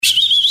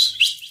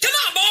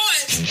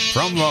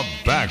From the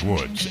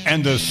backwoods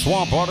and the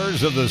swamp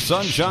waters of the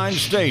Sunshine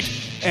State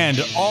and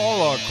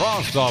all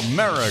across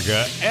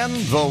America and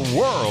the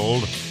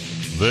world,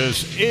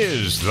 this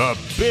is the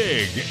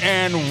Big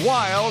and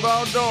Wild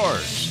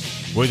Outdoors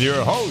with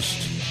your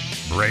host,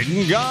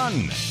 Braden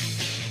Gunn,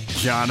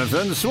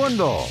 Jonathan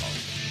Swindle,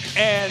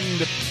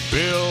 and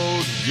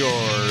Bill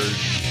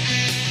George.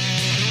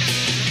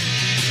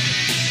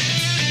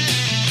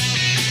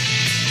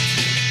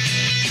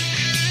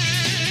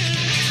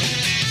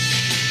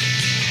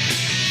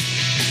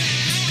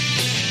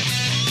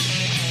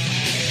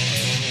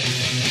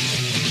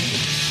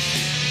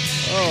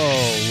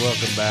 Oh,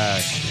 welcome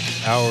back.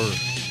 Hour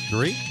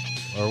 3?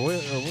 Are we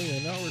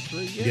in hour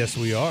 3 yet? Yes,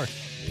 we are.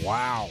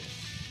 Wow.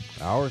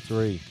 Hour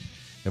 3.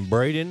 And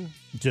Braden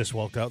just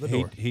walked out the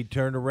door. He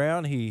turned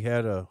around. He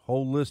had a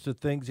whole list of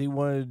things he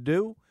wanted to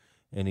do,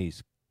 and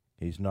he's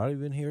not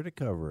even here to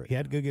cover it. He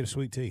had to go get a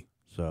sweet tea.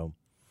 So,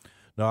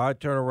 no, I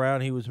turned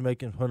around. He was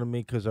making fun of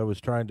me because I was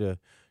trying to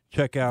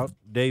check out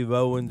Dave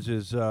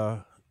Owens'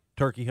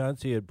 turkey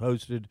hunts. He had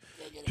posted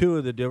 2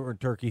 of the different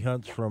turkey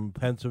hunts from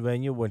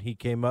Pennsylvania when he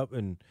came up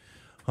and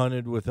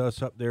hunted with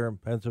us up there in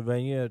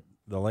Pennsylvania at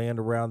the land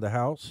around the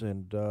house,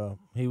 and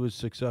he was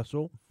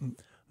successful.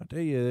 I tell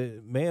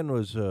you, man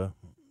was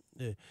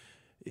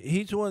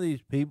he's one of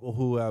these people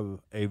who have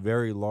a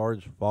very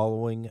large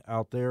following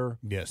out there.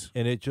 Yes.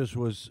 And it just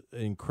was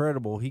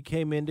incredible. He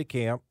came into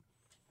camp.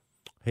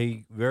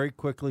 He very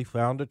quickly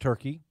found a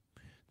turkey.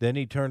 Then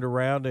he turned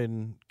around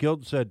and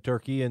killed said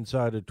turkey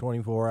inside of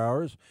 24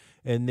 hours.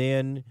 And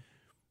then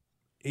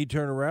he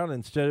turned around,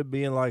 instead of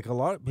being like a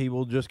lot of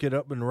people, just get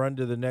up and run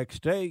to the next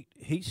state,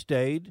 he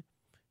stayed.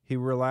 He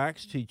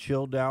relaxed. He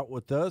chilled out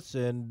with us.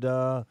 And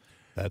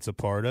that's a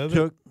part of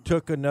it.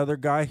 Took another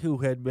guy who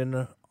had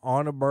been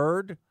on a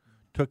bird,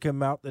 took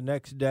him out the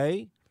next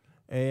day,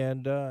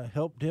 and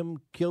helped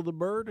him kill the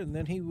bird. And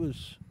then he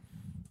was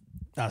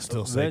I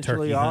still say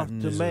turkey off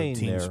hunting to is Maine a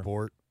team there.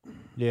 sport.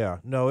 Yeah,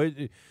 no,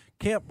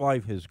 camp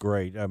life is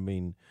great. I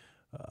mean,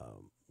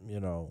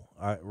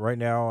 right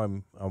now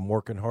I'm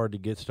working hard to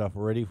get stuff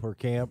ready for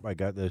camp. I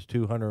got those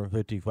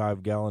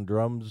 255-gallon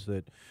drums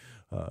that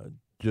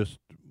just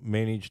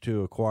managed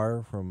to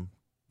acquire from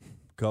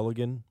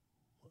Culligan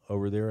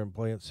over there in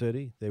Plant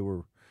City. They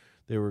were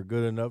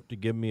good enough to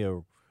give me a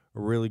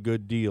really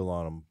good deal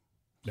on them.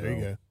 There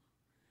you go.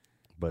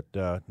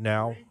 But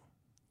now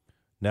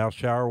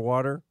shower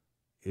water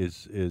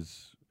is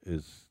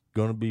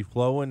going to be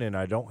flowing, and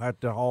I don't have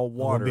to haul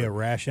water be a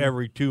ration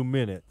every 2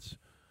 minutes.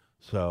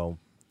 So,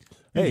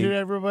 you should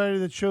everybody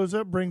that shows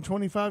up bring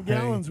 25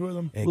 gallons with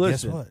them. Hey,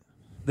 listen, guess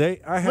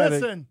what?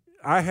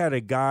 I had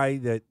a guy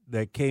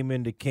that came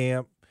into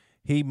camp.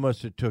 He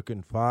must have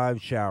taken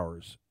 5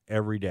 showers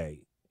every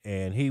day,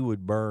 and he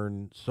would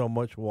burn so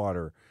much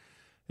water.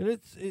 And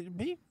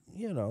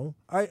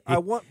I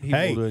want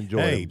people to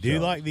enjoy Hey, themselves. do you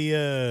like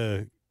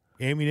the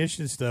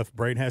ammunition stuff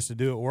Braden has to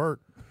do at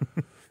work?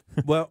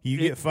 Well, you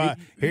get 5.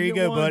 Here you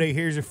go, buddy.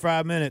 Here's your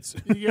 5 minutes.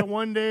 You get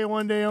one day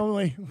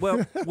only.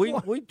 Well,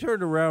 we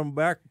turned around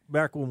back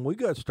when we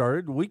got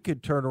started. We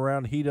could turn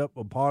around, heat up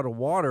a pot of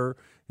water,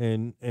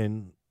 and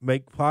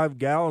make 5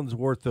 gallons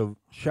worth of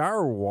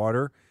shower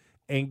water,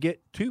 and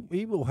get 2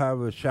 people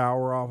have a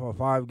shower off of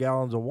 5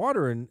 gallons of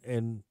water,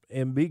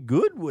 and be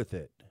good with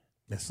it.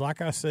 It's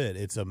like I said,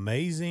 it's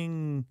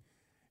amazing.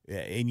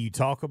 And you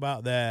talk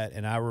about that,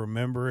 and I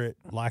remember it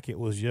like it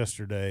was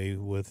yesterday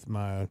with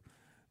my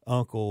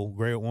uncle,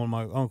 one of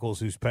my uncles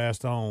who's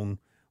passed on.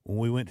 When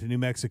we went to New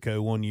Mexico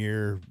one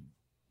year,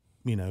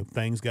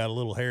 things got a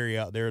little hairy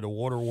out there. The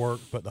water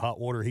worked, but the hot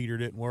water heater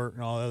didn't work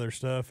and all that other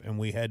stuff. And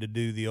we had to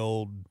do the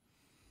old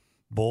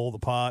boil the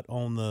pot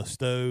on the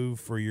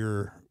stove for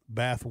your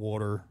bath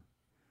water.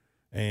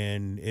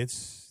 And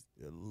it's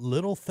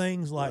little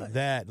things like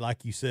that,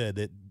 like you said,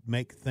 that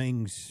make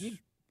things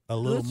a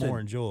little more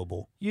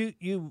enjoyable.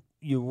 You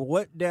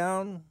wet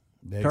down,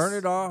 turn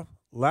it off,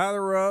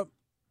 lather up,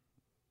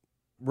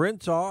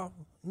 rinse off,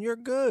 and you're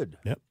good.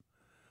 Yep.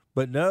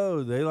 But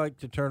no, they like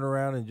to turn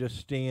around and just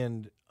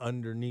stand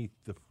underneath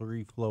the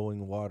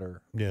free-flowing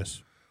water.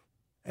 Yes.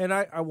 And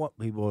I want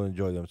people to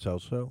enjoy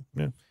themselves. So,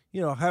 yeah.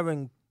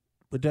 Having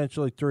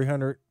potentially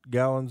 300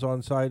 gallons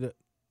on site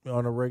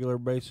on a regular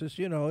basis,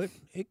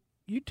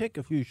 you take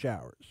a few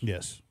showers.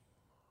 Yes.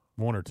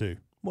 1 or 2.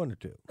 1 or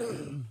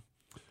 2.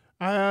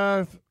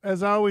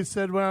 As I always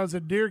said when I was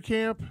at deer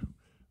camp,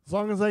 as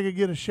long as I could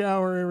get a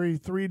shower every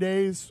 3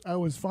 days, I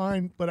was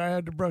fine, but I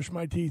had to brush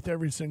my teeth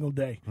every single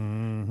day.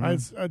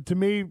 Mm-hmm. To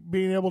me,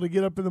 being able to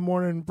get up in the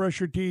morning and brush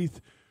your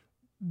teeth,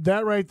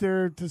 that right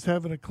there, just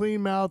having a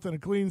clean mouth and a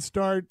clean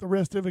start, the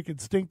rest of it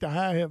could stink to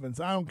high heavens.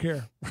 I don't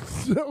care.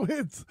 So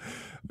it's,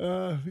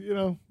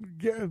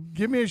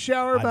 give me a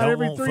shower about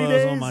every 3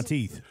 days. On my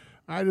teeth.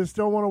 I just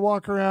don't want to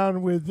walk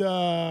around with,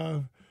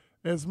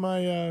 as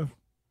my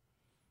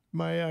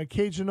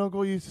Cajun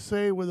uncle used to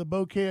say, with a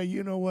bouquet of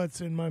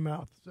you-know-what's in my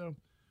mouth. So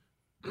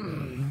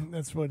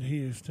that's what he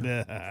used to.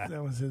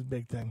 That was his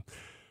big thing.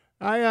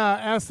 I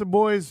asked the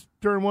boys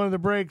during one of the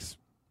breaks,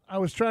 I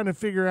was trying to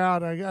figure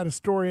out, I got a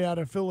story out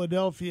of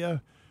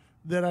Philadelphia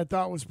that I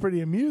thought was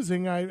pretty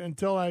amusing.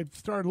 Until I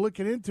started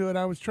looking into it,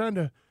 I was trying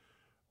to,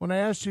 when I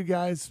asked you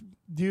guys,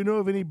 do you know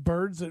of any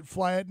birds that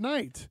fly at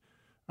night?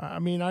 I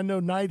mean, I know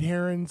night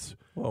herons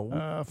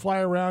fly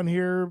around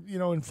here,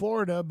 in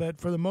Florida,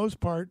 but for the most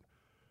part,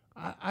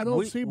 I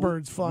don't see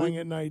birds flying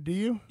at night. Do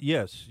you?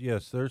 Yes.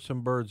 There's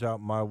some birds out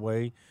my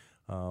way.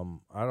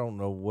 I don't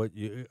know what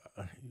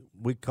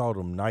we called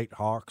them night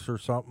hawks or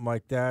something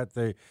like that.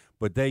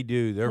 They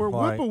do. They're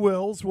flying.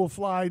 Whippoorwills will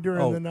fly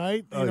during the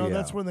night.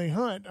 That's when they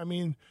hunt. I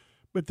mean,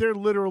 but they're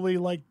literally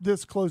like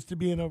this close to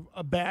being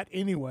a bat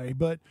anyway.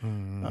 But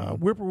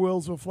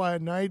whippoorwills will fly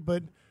at night.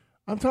 But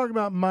I'm talking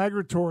about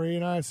migratory,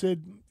 and I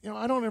said,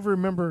 I don't ever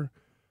remember.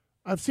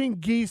 I've seen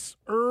geese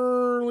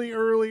early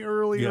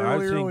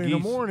in the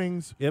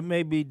mornings. It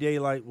may be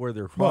daylight where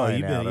they're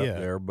flying up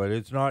there, but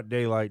it's not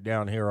daylight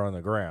down here on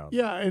the ground.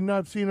 Yeah, and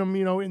I've seen them,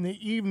 in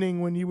the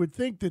evening when you would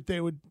think that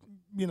they would,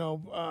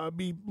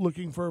 be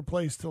looking for a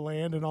place to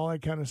land and all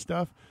that kind of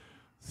stuff.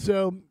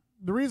 So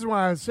the reason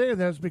why I was saying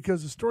that is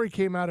because the story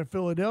came out of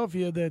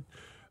Philadelphia that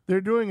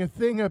they're doing a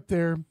thing up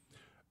there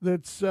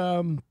that's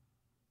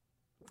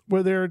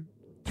where they're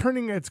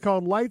turning. It's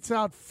called Lights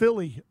Out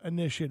Philly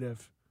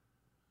Initiative,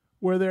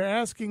 where they're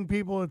asking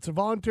people, it's a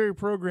voluntary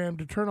program,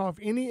 to turn off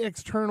any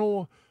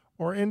external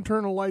or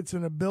internal lights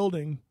in a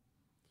building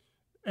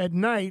at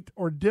night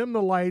or dim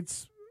the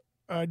lights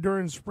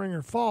during spring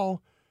or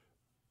fall,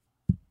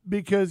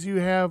 because you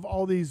have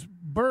all these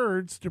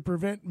birds to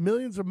prevent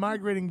millions of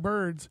migrating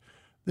birds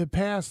that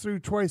pass through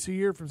twice a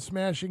year from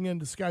smashing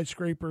into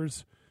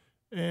skyscrapers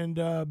and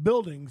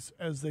buildings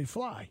as they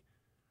fly.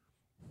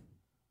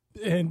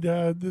 And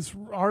this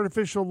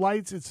artificial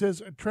lights, it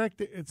says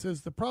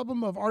the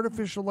problem of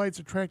artificial lights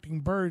attracting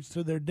birds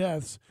to their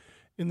deaths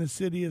in the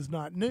city is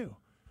not new.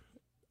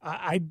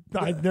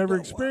 I've never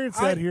experienced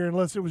that here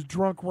unless it was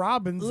drunk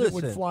robins that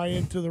would fly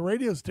into the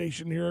radio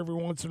station here every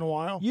once in a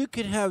while. You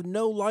could have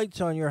no lights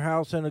on your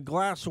house and a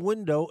glass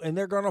window, and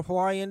they're going to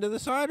fly into the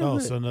side of it. Oh,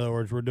 so in other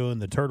words, we're doing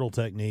the turtle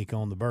technique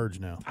on the birds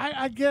now.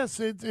 I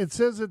guess it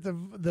says that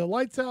the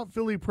Lights Out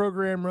Philly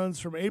program runs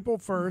from April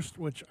 1st,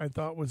 which I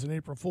thought was an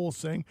April Fool's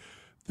thing,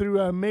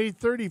 through May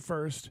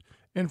 31st,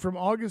 and from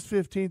August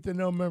 15th to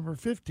November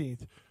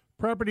 15th.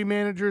 Property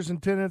managers and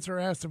tenants are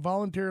asked to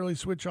voluntarily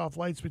switch off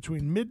lights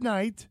between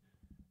midnight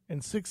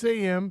and 6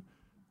 a.m.,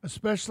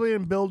 especially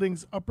in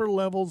buildings' upper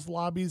levels,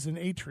 lobbies, and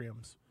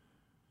atriums.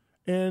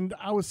 And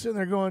I was sitting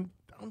there going,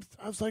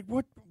 I was like,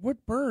 what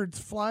birds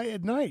fly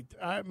at night?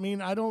 I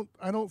mean, I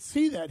don't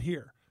see that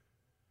here.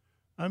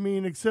 I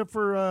mean, except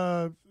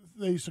for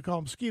they used to call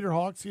them skeeter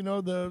hawks,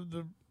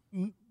 the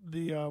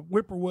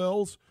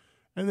whippoorwills,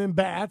 and then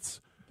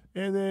bats.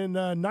 And then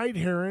night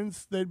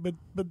herons,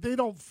 but they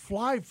don't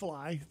fly.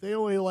 They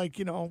only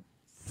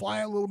fly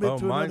a little bit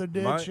to another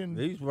ditch. And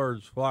these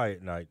birds fly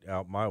at night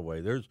out my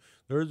way.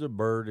 There's a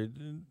bird.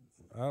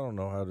 I don't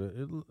know how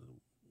to.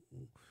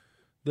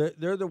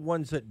 They're the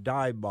ones that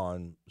dive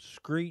bomb,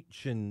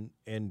 screech and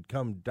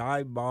come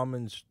dive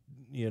bombing.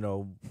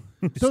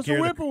 Those are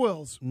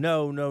whippoorwills.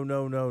 No,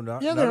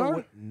 not. Yeah, they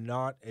are.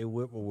 Not a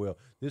whippoorwill.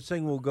 This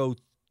thing will go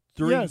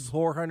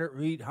 400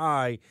 feet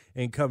high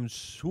and come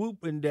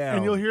swooping down.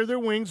 And you'll hear their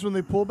wings when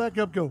they pull back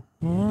up go.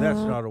 That's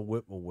not a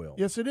whippoorwill.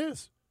 Yes, it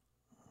is.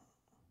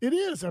 It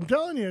is. I'm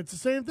telling you, it's the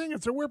same thing.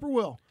 It's a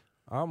whippoorwill.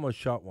 I almost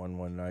shot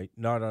one night,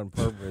 not on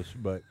purpose,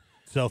 but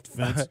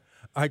self-defense.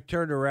 I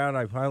turned around.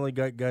 I finally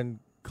got done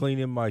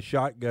cleaning my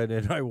shotgun,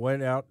 and I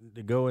went out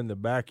to go in the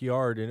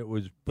backyard, and it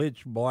was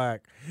pitch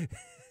black.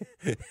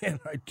 And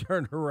I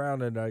turned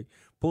around and I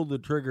pulled the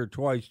trigger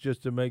twice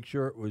just to make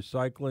sure it was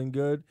cycling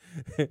good.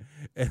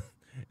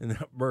 and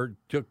that bird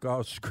took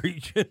off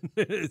screeching.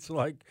 It's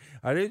like,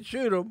 I didn't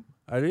shoot him.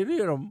 I didn't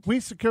hit him. We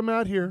used to come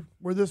out here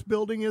where this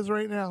building is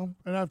right now,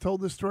 and I've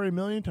told this story a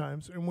million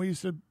times, and we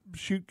used to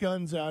shoot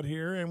guns out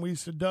here, and we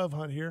used to dove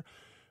hunt here.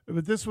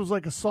 But this was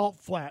like a salt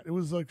flat. It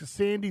was like a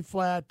sandy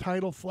flat,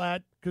 tidal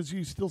flat, because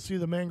you still see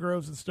the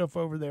mangroves and stuff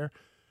over there.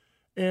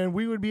 And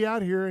we would be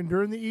out here, and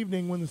during the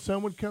evening when the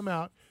sun would come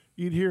out,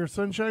 you'd hear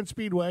Sunshine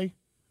Speedway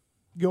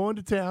go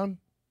into town.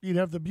 You'd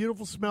have the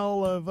beautiful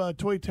smell of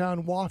Toy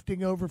Town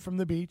wafting over from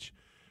the beach.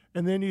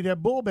 And then you'd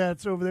have bull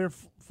bats over there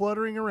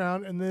fluttering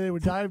around, and then they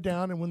would dive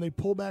down, and when they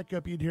pull back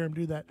up, you'd hear them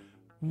do that,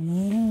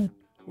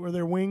 where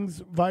their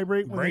wings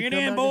vibrate. Bring it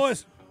in,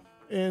 boys.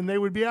 And they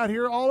would be out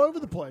here all over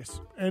the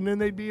place. And then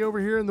they'd be over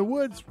here in the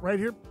woods, right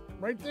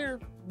there,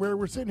 where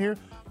we're sitting here.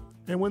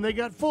 And when they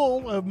got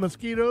full of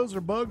mosquitoes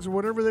or bugs or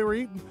whatever they were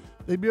eating,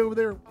 they'd be over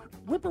there,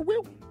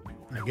 whip-a-whip.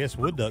 I guess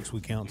wood ducks we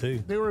count,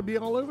 too. They would be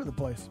all over the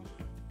place.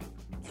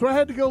 So I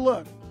had to go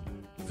look.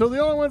 So the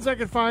only ones I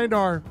could find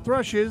are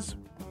thrushes,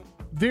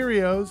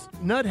 vireos,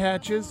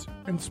 nuthatches,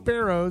 and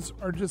sparrows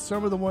are just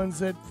some of the ones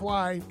that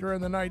fly during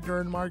the night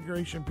during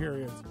migration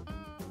periods.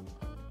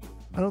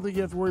 I don't think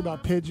you have to worry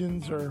about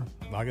pigeons or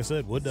like I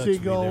said, wood ducks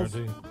seagulls.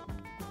 would be there,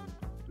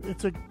 too.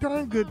 It's a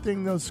darn good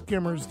thing those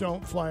skimmers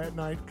don't fly at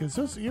night,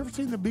 because you ever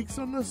seen the beaks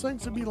on those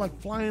things? It'd be like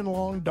flying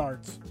long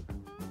darts.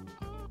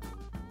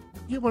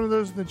 Get one of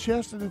those in the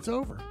chest and it's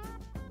over.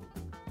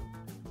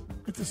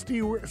 It's a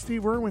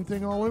Steve Irwin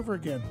thing all over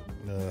again.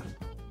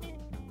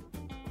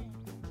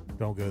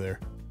 Don't go there.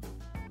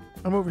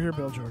 I'm over here,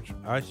 Bill George.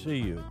 I see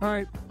you. All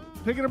right,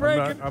 taking a break.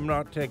 I'm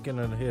not taking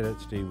a hit at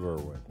Steve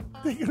Irwin.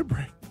 Taking a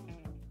break.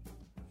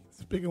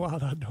 Speaking of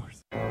Wild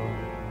Outdoors.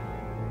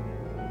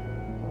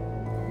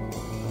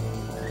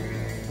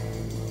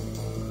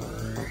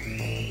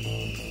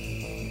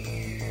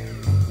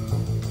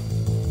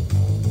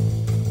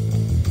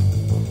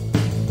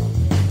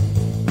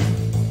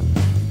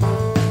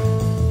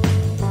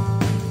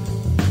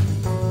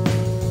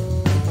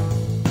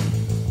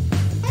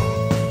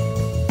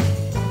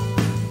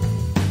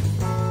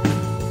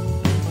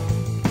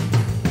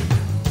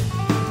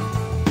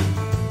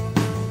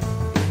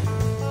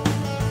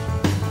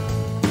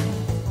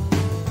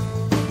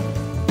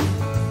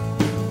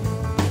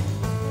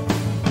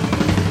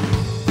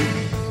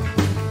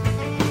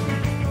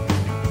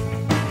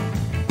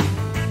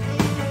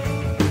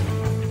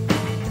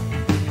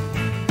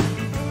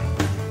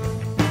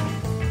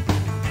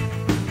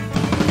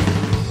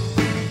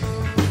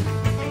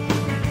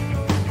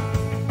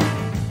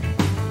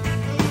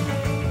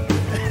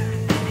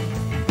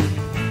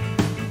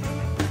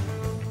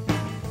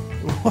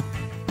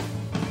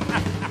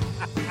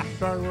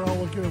 Sorry, we're all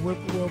looking at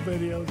Whippoorwill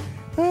videos.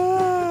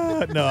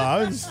 No,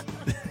 I was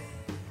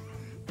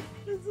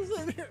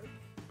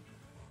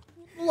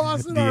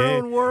lost in our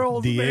own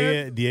world,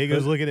 man.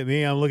 Diego's looking at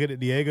me. I'm looking at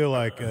Diego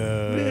like,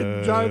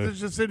 Jonathan's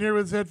just sitting here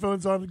with his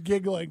headphones on,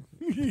 giggling.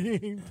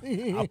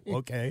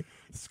 okay.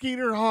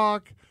 Skeeter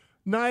Hawk,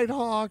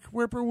 Nighthawk,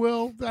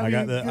 Whippoorwill. I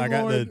got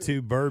the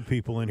two bird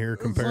people in here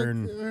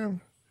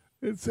comparing.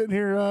 It's sitting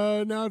here.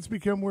 Now it's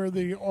become where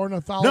the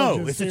ornithologists.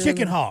 No, it's a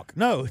chicken hawk.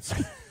 No, it's.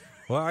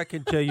 Well, I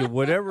can tell you,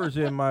 whatever's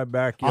in my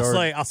backyard.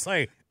 I'll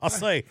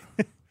say.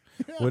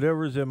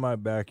 Whatever's in my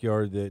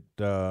backyard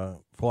that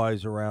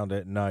flies around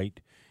at night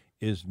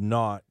is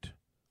not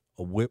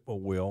a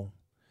whippoorwill.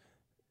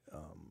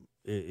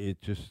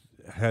 It just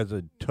has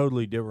a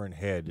totally different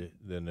head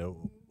than a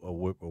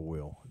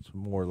whippoorwill. It's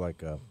more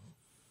like I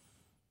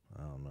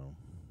don't know.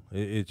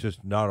 It's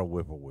just not a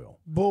whippoorwill.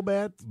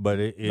 Bullbat, but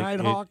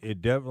Nighthawk.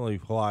 It definitely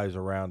flies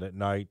around at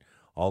night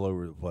all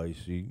over the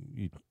place.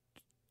 You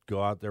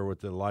go out there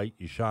with the light,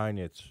 you shine,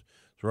 it's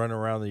running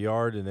around the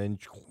yard, and then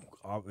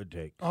off it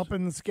takes. Up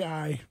in the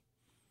sky.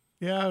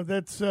 Yeah,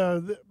 that's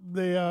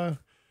I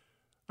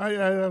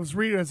was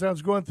reading as I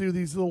was going through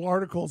these little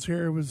articles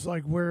here. It was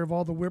like, where have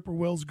all the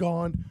whippoorwills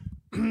gone?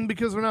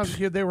 Because when I was a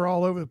kid, they were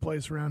all over the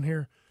place around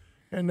here,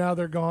 and now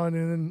they're gone.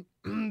 And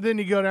then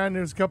you go down, and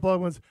there's a couple other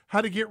ones.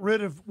 How to get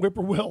rid of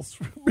whippoorwills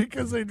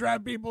because they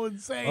drive people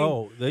insane.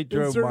 Oh, they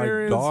drove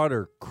my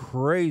daughter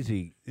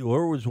crazy.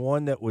 There was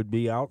one that would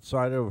be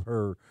outside of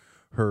her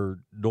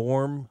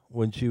dorm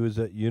when she was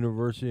at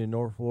University of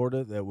North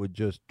Florida that would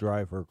just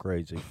drive her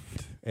crazy.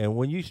 And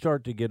when you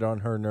start to get on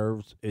her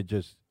nerves, it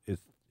turns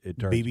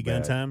BB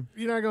gun bad. time.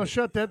 You're not going to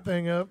shut that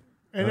thing up.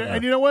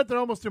 And you know what? They're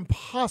almost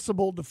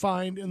impossible to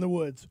find in the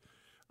woods.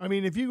 I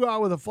mean, if you go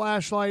out with a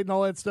flashlight and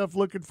all that stuff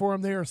looking for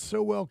them, they are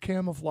so well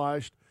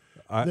camouflaged.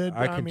 I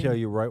can tell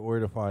you right where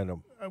to find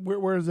them.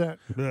 Where is that?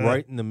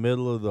 Right in the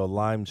middle of the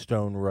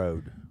limestone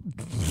road.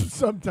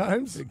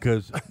 Sometimes.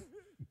 Because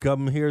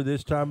come here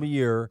this time of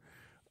year,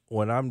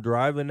 when I'm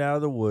driving out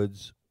of the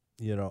woods,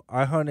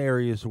 I hunt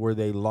areas where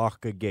they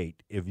lock a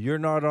gate. If you're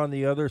not on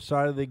the other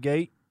side of the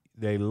gate,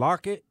 they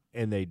lock it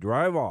and they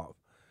drive off,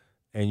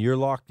 and you're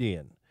locked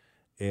in.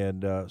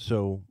 And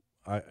so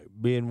I,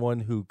 being one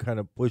who kind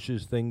of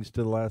pushes things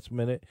to the last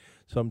minute,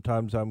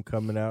 sometimes I'm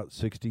coming out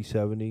 60,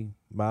 70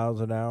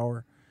 miles an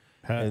hour,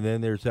 and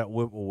then there's that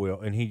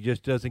whippoorwill, and he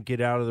just doesn't get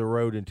out of the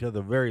road until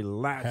the very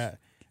last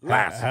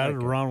How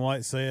did Ron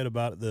White say it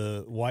about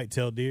the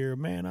white-tailed deer?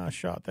 Man, I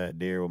shot that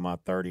deer with my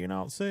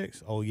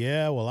 30-06. Oh,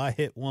 yeah? Well, I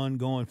hit one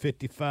going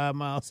 55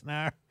 miles an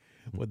hour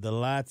with the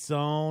lights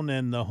on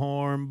and the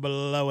horn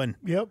blowing.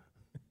 Yep.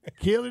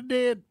 Killed it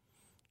dead.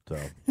 So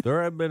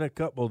there have been a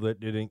couple that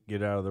didn't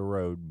get out of the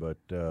road, but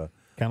kind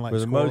of like for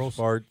the squirrels. most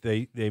part,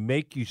 they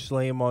make you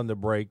slam on the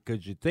brake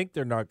because you think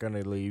they're not going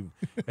to leave,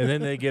 and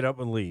then they get up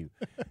and leave.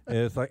 And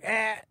it's like,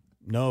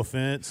 No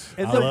offense.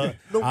 And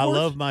I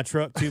love my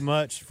truck too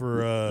much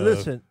for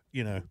listen.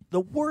 The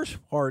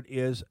worst part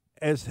is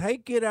as they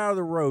get out of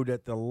the road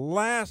at the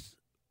last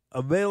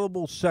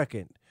available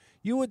second,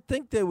 you would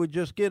think they would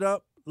just get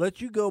up,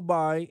 let you go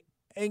by,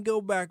 and go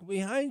back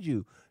behind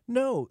you.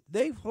 No,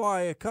 they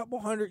fly a couple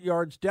hundred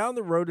yards down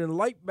the road and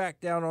light back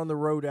down on the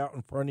road out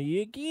in front of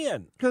you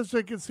again. Because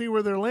they can see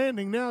where they're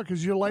landing now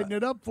because you're lighting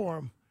it up for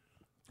them.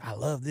 I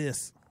love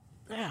this.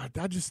 Yeah,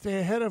 I just stay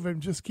ahead of him,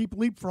 just keep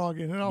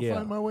leapfrogging, and I'll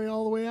find my way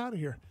all the way out of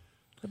here.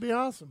 That'd be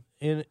awesome.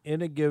 In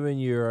a given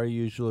year, I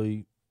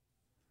usually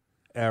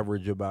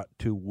average about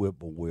 2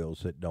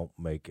 whippoorwills that don't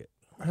make it.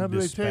 How do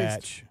they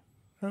taste?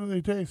 How do they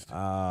taste?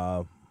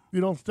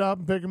 You don't stop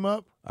and pick them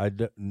up?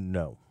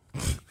 No.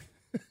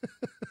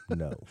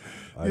 No.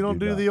 You don't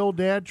do the old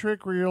dad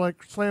trick where you're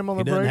like slam on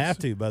the brakes? He doesn't have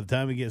to. By the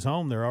time he gets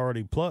home, they're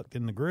already plucked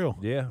in the grill.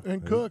 Yeah.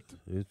 And cooked.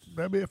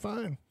 That'd be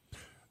fine.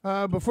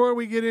 Before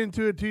we get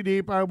into it too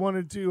deep, I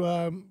wanted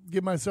to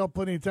give myself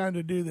plenty of time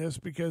to do this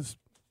because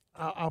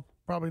I'll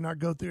probably not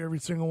go through every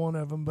single one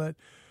of them. But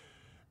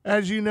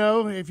as you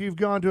know, if you've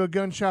gone to a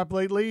gun shop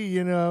lately,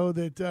 you know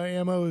that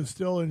ammo is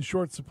still in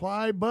short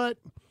supply. But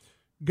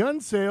gun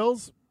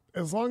sales,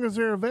 as long as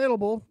they're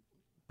available,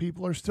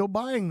 people are still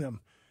buying them.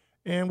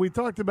 And we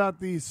talked about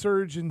the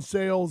surge in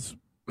sales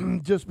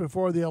just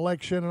before the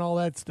election and all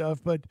that stuff.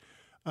 But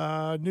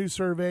new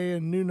survey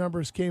and new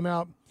numbers came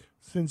out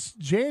since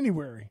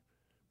January.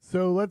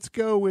 So let's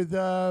go with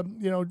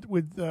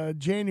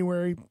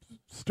January,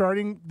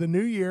 starting the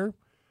new year,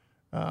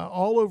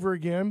 all over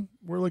again.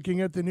 We're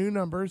looking at the new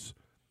numbers,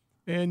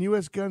 and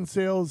U.S. gun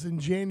sales in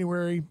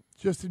January,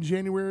 just in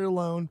January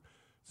alone,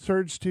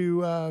 surged to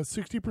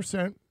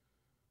 60%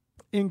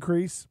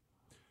 increase,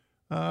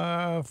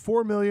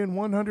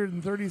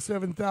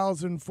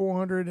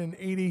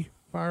 4,137,480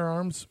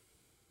 firearms.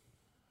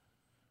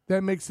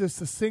 That makes this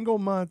the single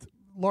month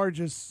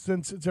largest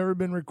since it's ever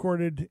been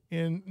recorded.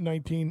 In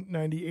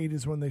 1998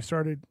 is when they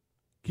started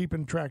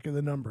keeping track of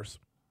the numbers.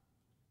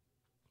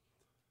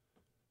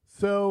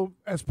 So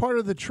as part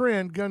of the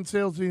trend, gun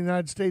sales in the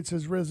United States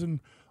has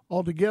risen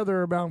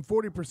altogether about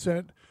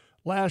 40%.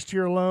 Last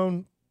year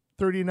alone,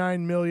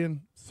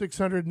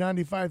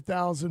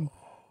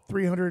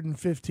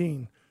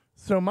 39,695,315.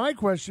 So my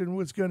question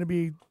was going to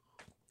be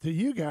to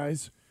you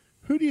guys,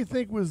 who do you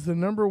think was the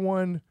number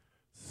one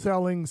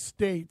selling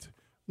state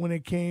when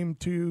it came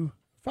to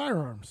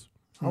firearms?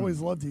 I always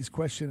love these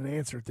question and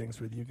answer things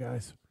with you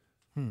guys.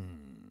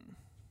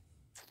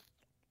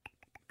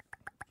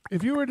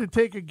 If you were to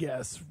take a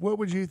guess, what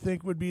would you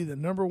think would be the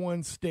number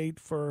one state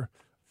for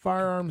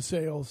firearm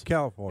sales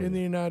California. in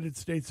the United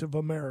States of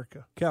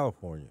America?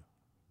 California.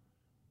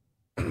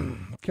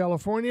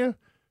 California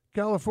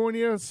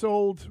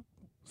sold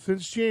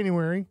since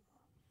January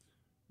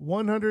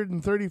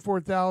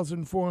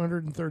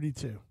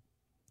 134,432.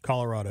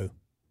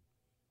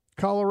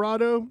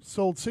 Colorado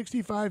sold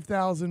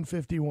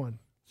 65,051.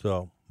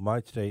 So my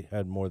state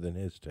had more than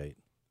his state.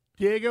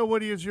 Diego,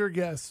 what is your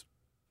guess?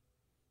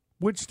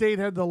 Which state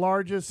had the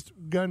largest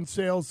gun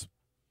sales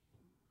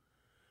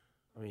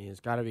I mean, it's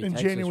got to be in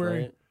Texas,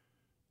 January? right?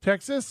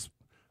 Texas?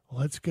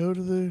 Let's go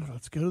to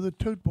the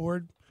tote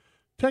board.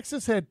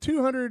 Texas had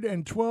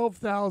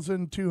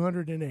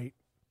 212,208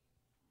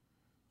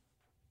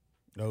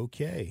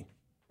 Okay.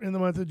 in the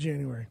month of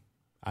January.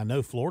 I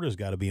know Florida's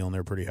got to be on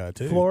there pretty high,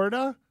 too.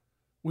 Florida,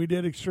 we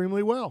did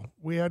extremely well.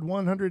 We had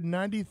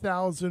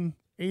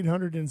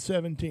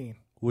 190,817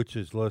 Which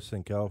is less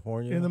than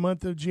California? in the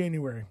month of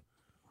January.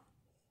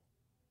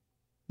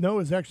 No,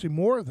 it's actually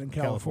more than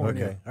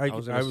California. Okay. I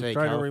was I was say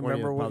trying to California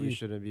remember what probably you...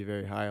 shouldn't be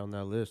very high on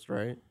that list,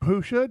 right?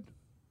 Who should?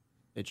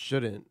 It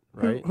shouldn't,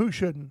 right? Who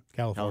shouldn't?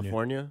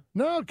 California?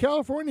 No,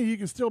 California, you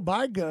can still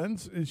buy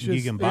guns. It's just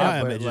You can buy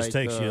them. but It just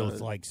like takes you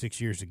the- like 6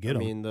 years to get I them.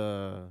 mean,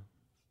 the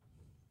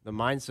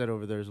mindset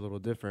over there is a little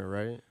different,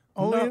 right?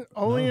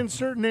 only in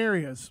certain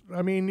areas.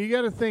 I mean, you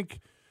got to think.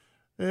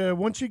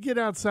 Once you get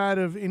outside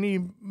of any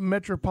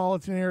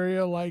metropolitan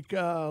area, like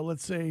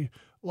let's say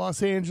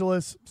Los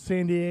Angeles,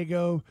 San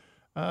Diego,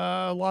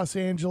 Los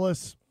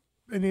Angeles,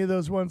 any of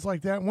those ones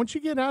like that. Once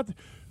you get out,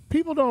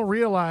 people don't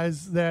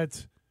realize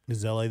that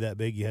Is LA that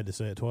big? You had to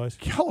say it twice.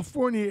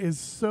 California is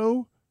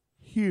so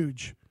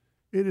huge.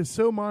 It is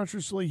so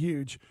monstrously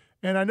huge.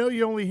 And I know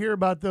you only hear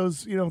about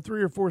those,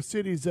 3 or 4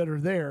 cities that are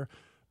there,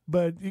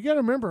 but you got to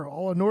remember,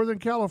 all of Northern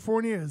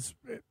California is,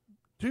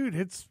 dude,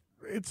 it's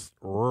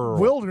Rural.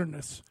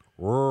 wilderness.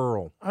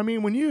 Rural. I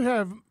mean, when you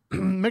have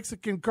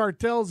Mexican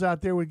cartels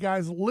out there with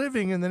guys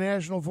living in the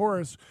national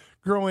forest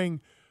growing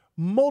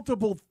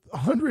multiple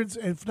hundreds,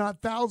 if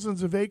not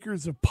thousands of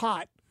acres of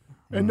pot,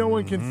 and no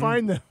one can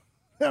find them.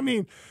 I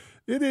mean,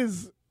 it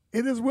is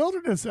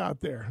wilderness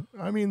out there.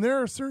 I mean,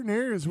 there are certain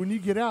areas when you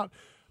get out,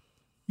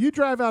 you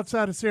drive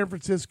outside of San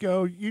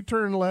Francisco, you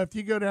turn left,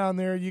 you go down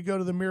there, you go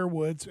to the Muir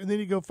Woods, and then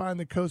you go find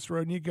the coast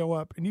road and you go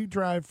up, and you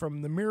drive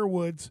from the Muir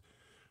Woods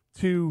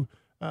to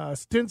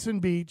Stinson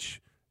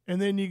Beach, and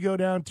then you go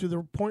down to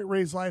the Point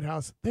Reyes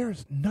Lighthouse.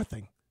 There's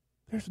nothing.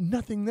 There's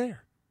nothing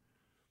there.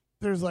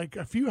 There's like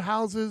a few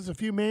houses, a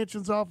few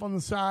mansions off on the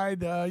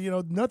side,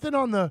 nothing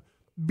on the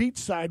beach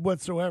side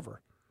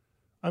whatsoever.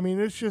 I mean,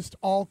 it's just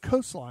all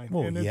coastline.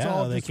 Well, and it's yeah,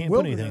 all they just can't put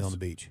anything wilderness. on the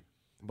beach.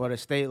 But a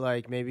state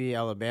like maybe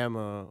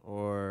Alabama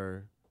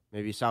or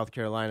maybe South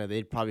Carolina,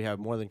 they'd probably have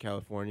more than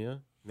California,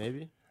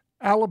 maybe.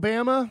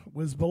 Alabama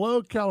was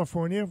below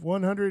California,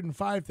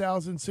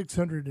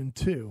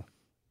 105,602.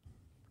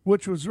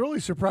 Which was really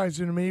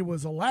surprising to me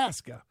was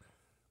Alaska,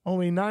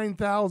 only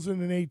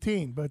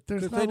 9,018. But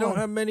there's Because not they a don't lot-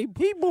 have many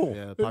people.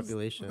 Yeah,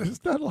 population.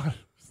 There's not a lot.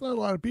 There's not a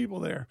lot of people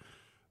there.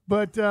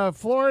 But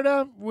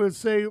Florida would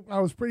say I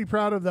was pretty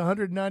proud of the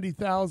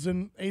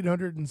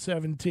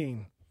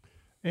 190,817.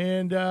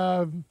 And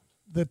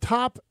the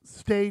top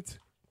state,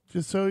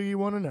 just so you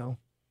want to know,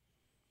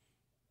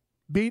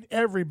 beat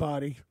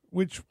everybody,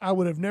 which I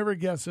would have never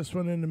guessed this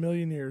one in a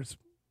million years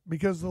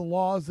because of the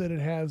laws that it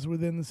has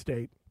within the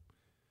state.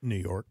 New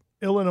York.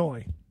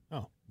 Illinois.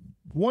 Oh.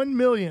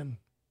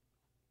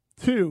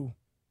 1,000,002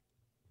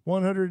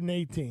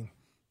 118.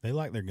 They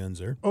like their guns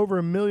there. Over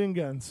 1 million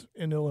guns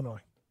in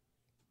Illinois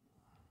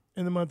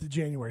in the month of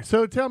January.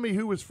 So tell me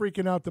who was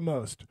freaking out the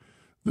most.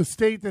 The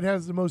state that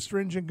has the most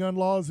stringent gun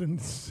laws in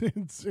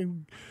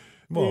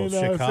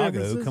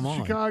Chicago, come on.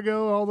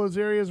 Chicago, all those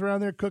areas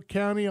around there, Cook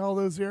County, all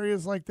those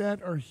areas like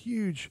that are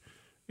huge.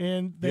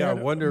 And they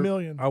had 1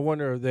 million. I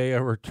wonder if they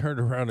ever turned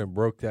around and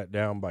broke that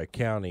down by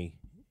county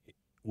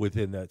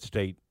within that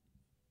state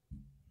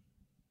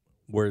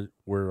where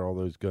all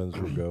those guns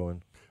were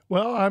going.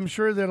 Well, I'm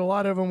sure that a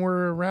lot of them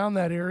were around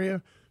that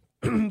area,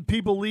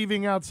 people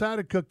leaving outside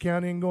of Cook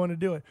County and going to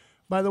do it.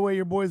 By the way,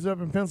 your boys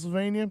up in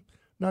Pennsylvania,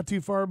 not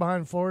too far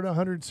behind Florida,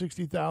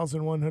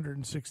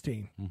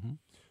 160,116. Mm-hmm.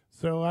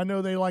 So I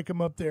know they like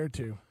them up there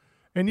too.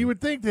 And you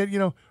would think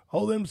that,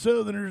 all them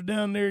Southerners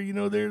down there,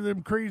 they're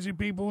them crazy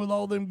people with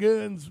all them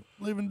guns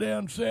living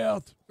down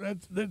south.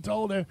 That's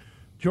all there.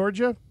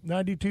 Georgia,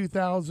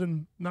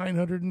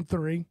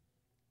 92,903.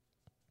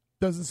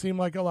 Doesn't seem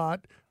like a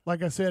lot.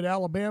 Like I said,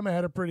 Alabama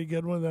had a pretty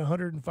good one,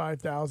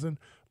 105,000.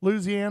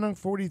 Louisiana,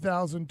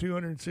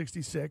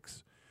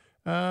 40,266.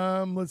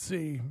 Let's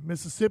see.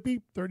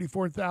 Mississippi,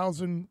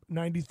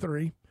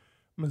 34,093.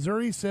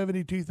 Missouri,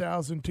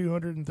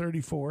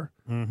 72,234.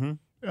 Mm-hmm.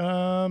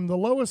 The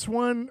lowest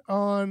one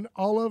on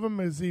all of them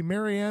is the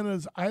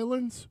Marianas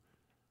Islands,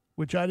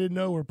 which I didn't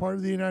know were part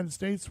of the United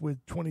States,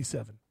 with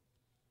 27.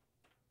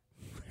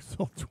 They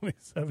sold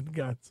 27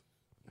 guns.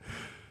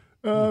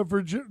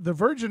 The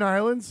Virgin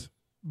Islands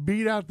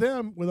beat out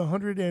them with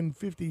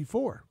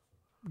 154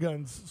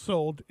 guns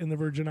sold in the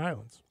Virgin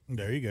Islands.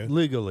 There you go.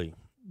 Legally.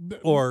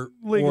 Or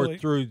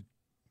through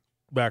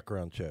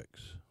background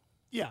checks.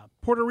 Yeah.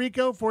 Puerto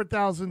Rico,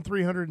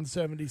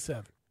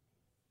 4,377.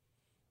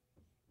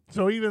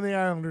 So even the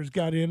Islanders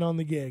got in on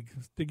the gig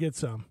to get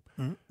some.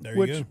 There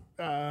which, you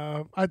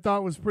go. I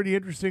thought was pretty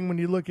interesting when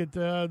you look at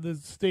the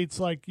states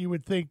like you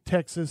would think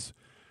Texas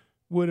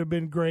would have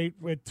been great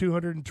with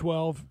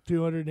 212,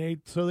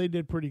 208. So they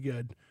did pretty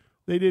good.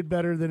 They did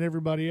better than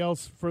everybody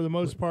else for the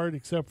most part,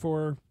 except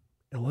for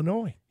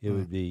Illinois. It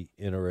would be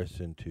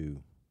interesting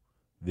to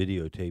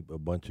videotape a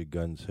bunch of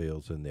gun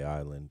sales in the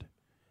island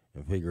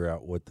and figure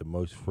out what the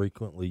most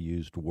frequently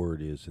used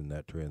word is in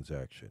that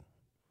transaction.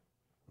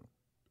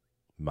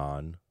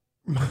 Man.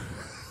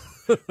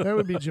 That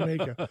would be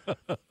Jamaica.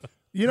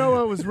 You know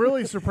what was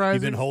really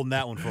surprising? You've been holding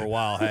that one for a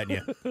while, hadn't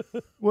you?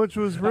 Which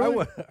was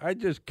really... I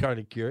just kind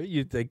of curious.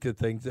 You think the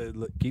things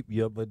that keep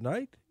you up at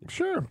night?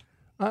 Sure.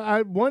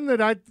 One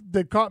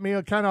that caught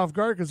me kind of off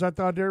guard because I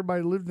thought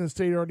everybody who lived in the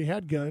state already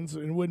had guns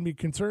and wouldn't be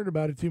concerned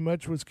about it too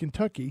much was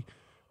Kentucky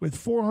with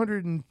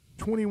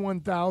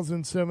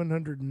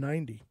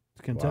 421,790.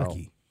 It's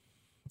Kentucky. Wow.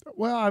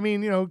 Well, I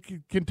mean,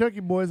 Kentucky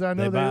boys, I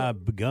know they buy a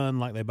gun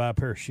like they buy a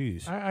pair of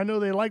shoes. I know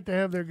they like to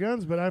have their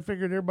guns, but I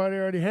figured everybody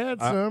already had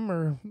some.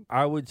 Or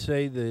I would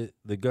say that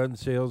the gun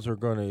sales are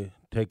going to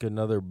take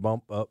another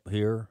bump up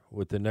here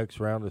with the next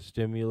round of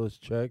stimulus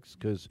checks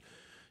because,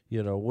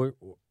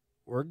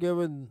 we're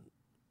giving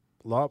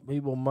a lot of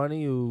people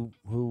money who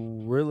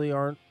really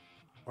aren't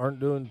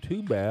doing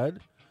too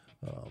bad.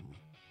 I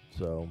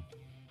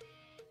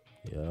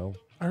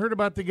heard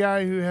about the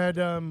guy who had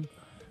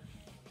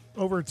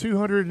over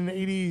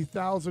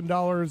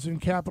 $280,000 in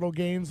capital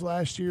gains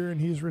last year, and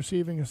he's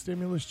receiving a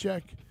stimulus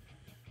check.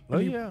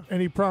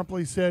 And he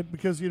promptly said,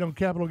 because,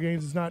 capital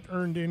gains is not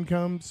earned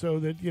income, so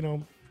that,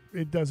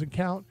 it doesn't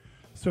count.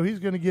 So he's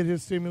going to get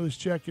his stimulus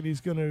check, and he's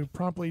going to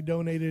promptly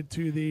donate it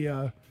to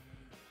the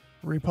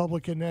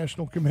Republican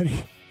National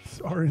Committee,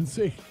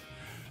 RNC.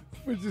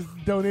 Which just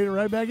donate it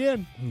right back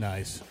in.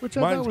 Nice. Which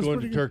I Mine's thought was going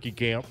to pretty good. turkey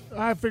camp.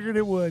 I figured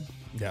it would.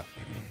 Yeah.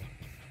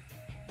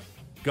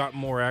 Got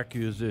more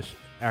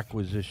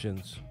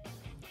acquisitions.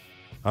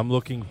 I'm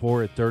looking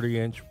for a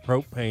 30-inch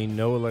propane,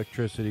 no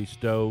electricity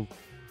stove.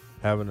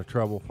 Having a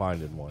trouble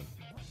finding one.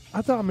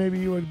 I thought maybe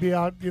you would be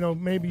out,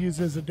 maybe use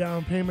as a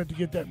down payment to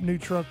get that new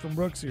truck from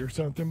Brooksy or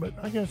something, but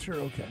I guess you're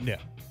okay. Yeah.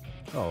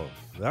 Oh,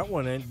 that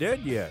one ain't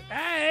dead yet.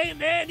 I ain't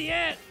dead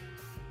yet.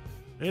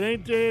 It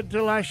ain't dead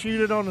till I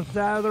shoot it on the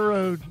side of the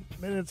road.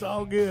 Then it's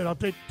all good. I'll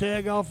take the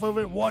tag off of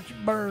it and watch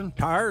it burn.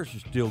 Tires are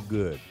still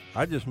good.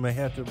 I just may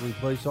have to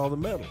replace all the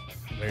metal.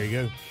 There you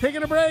go.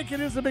 Taking a break. It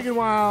is the Big and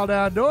Wild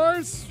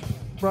Outdoors.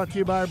 Brought to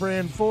you by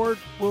Brand Ford.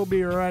 We'll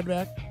be right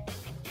back.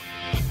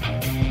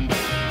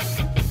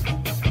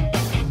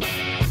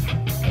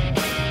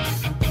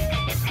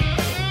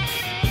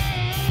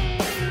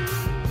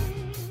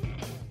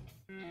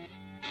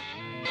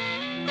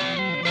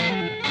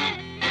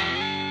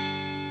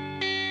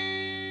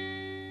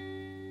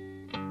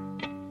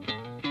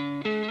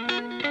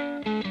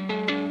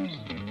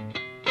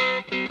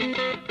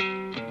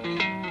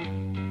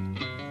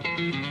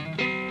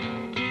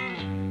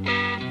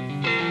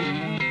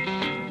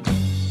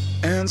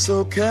 And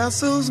so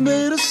castles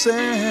made of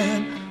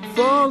sand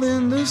fall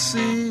in the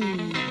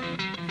sea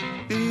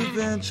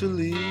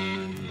eventually.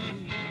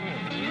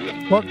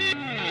 What?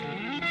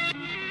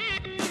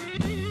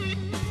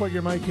 Plug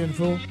your mic in,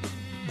 fool.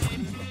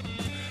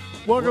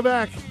 Welcome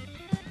back.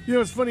 You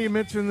know, it's funny you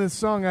mentioned this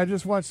song. I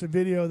just watched the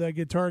video of that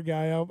guitar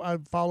guy. I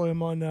follow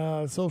him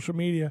on social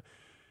media.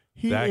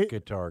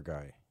 Guitar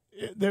guy.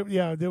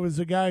 There was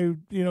a guy who,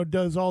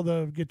 does all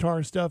the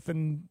guitar stuff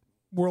and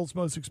world's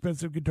most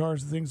expensive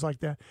guitars and things like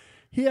that.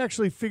 He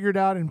actually figured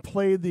out and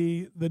played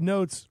the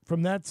notes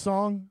from that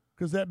song,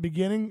 because that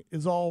beginning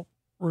is all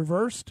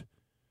reversed.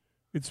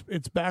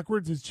 It's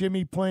backwards. It's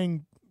Jimmy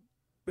playing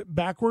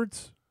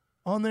backwards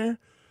on there.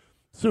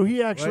 So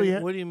he actually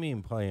What do you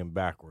mean playing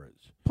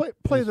backwards?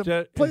 Play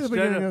the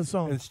beginning of the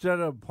song. Instead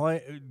of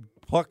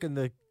plucking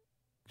the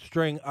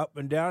string up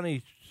and down,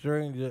 he's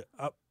stringing it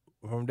up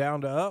from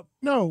down to up.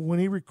 No, when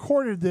he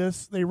recorded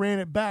this, they ran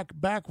it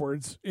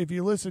backwards. If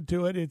you listen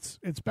to it, it's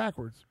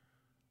backwards.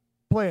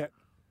 Play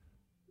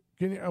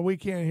it. We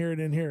can't hear it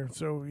in here,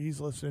 so he's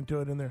listening to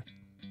it in there.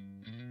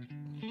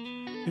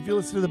 If you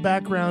listen to the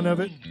background of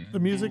it, the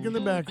music in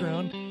the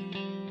background,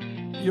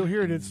 you'll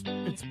hear it.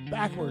 It's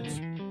backwards.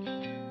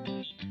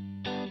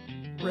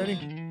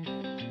 Ready?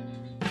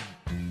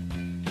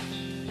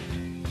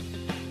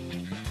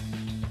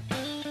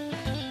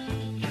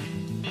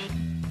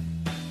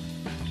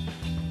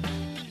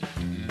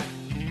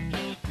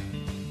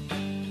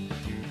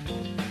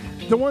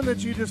 The one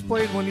that you just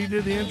played when you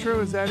did the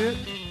intro, is that it?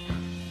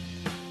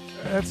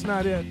 That's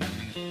not it.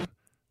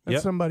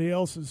 That's somebody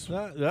else's.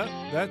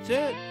 That's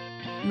it.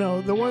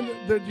 No, the one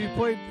that you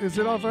played, is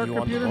it off our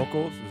computer? Want the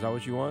vocals? Is that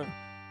what you want?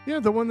 Yeah,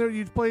 the one that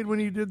you played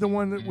when you did the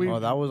one that we... Oh,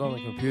 that was on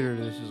the computer.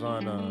 This is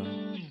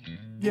on...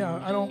 Yeah,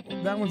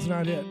 that one's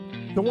not it.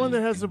 The one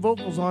that has the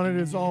vocals on it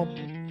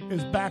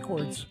is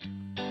backwards.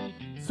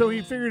 So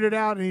he figured it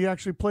out, and he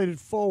actually played it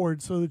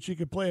forward so that you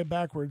could play it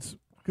backwards.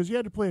 Because you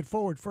had to play it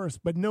forward first,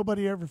 but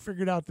nobody ever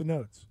figured out the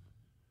notes.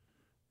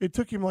 It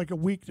took him like a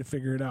week to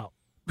figure it out.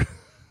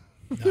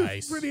 Nice.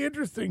 It's pretty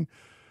interesting.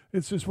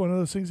 It's just one of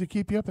those things that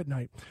keep you up at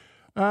night.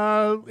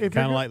 Kind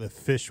of like the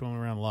fish swimming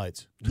around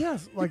lights.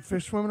 Yes, like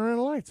fish swimming around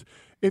the lights.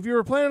 If you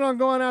were planning on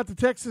going out to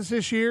Texas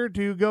this year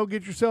to go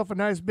get yourself a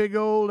nice big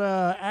old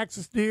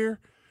axis deer,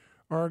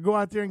 or go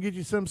out there and get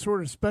you some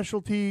sort of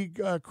specialty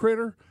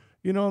critter,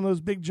 on those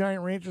big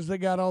giant ranches, they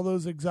got all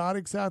those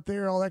exotics out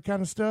there, all that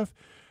kind of stuff.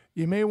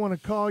 You may want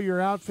to call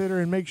your outfitter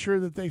and make sure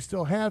that they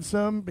still have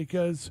some,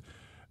 because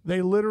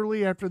they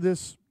literally, after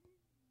this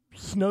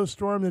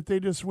snowstorm that they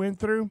just went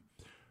through,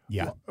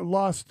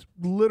 lost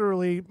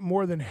literally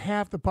more than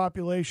half the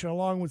population,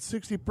 along with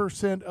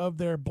 60% of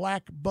their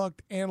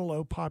black-bucked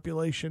antelope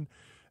population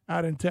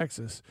out in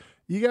Texas.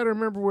 You got to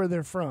remember where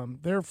they're from.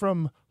 They're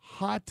from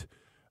hot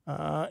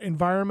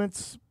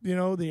environments.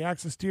 The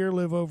axis deer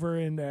live over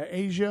in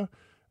Asia,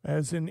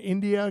 as in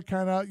India,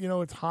 kind of,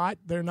 it's hot.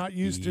 They're not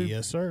used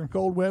to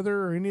cold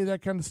weather or any of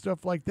that kind of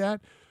stuff like that.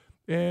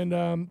 And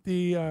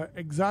the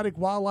Exotic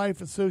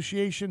Wildlife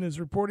Association is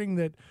reporting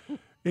that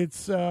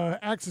its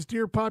axis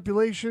deer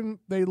population,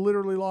 they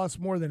literally lost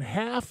more than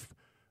half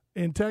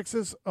in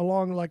Texas,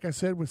 along, like I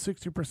said, with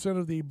 60%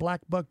 of the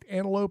black-bucked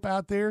antelope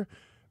out there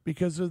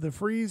because of the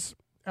freeze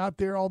out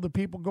there, all the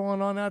people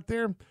going on out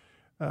there.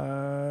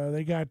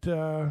 They got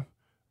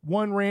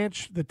one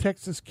ranch, the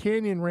Texas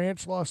Canyon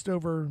Ranch, lost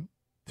over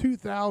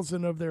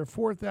 2,000 of their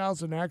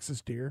 4,000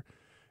 axis deer.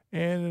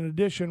 And in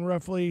addition,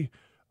 roughly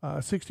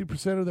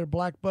 60% of their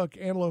black buck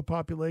antelope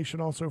population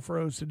also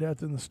froze to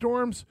death in the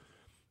storms.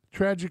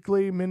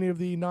 Tragically, many of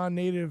the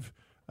non-native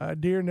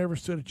deer never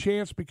stood a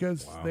chance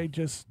because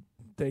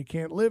they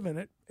can't live in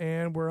it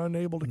and were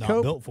unable to cope.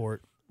 Not built for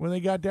it. When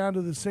they got down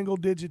to the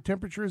single-digit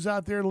temperatures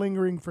out there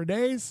lingering for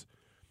days,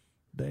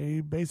 they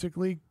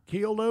basically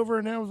keeled over,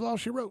 and that was all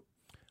she wrote.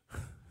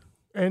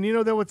 And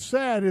what's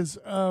sad is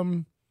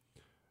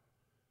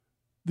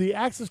the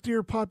axis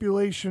deer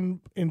population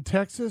in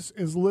Texas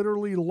is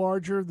literally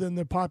larger than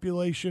the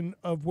population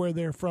of where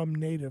they're from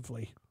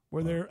natively,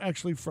 where they're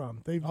actually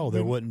from.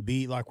 There wouldn't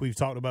be, like we've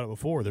talked about it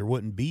before, there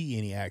wouldn't be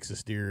any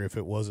axis deer if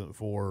it wasn't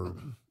for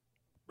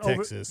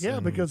Texas.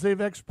 Because they've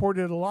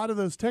exported a lot of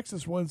those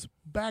Texas ones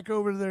back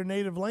over to their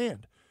native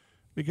land,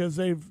 because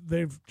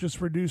they've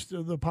just reduced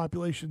the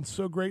population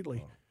so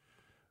greatly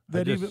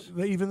that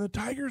even the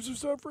tigers are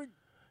suffering.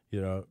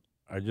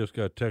 I just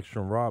got a text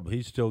from Rob.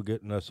 He's still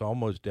getting us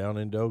almost down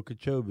into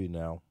Okeechobee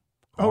now.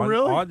 Oh,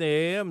 really? On the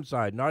AM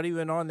side, not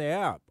even on the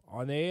app.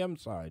 On the AM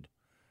side.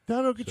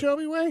 Down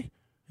Okeechobee way?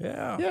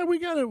 Yeah. Yeah,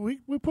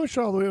 we push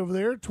all the way over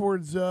there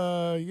towards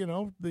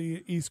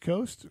the East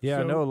Coast. Yeah,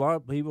 so. I know a lot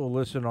of people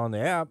listen on the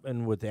app,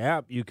 and with the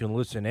app you can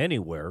listen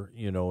anywhere,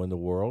 in the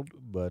world.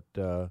 But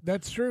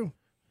that's true.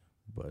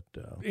 But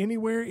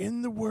anywhere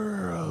in the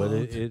world. But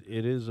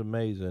it is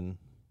amazing.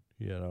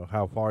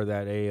 How far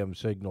that AM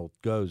signal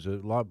goes. A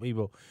lot of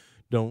people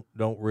don't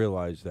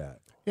realize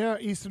that. Yeah,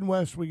 east and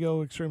west, we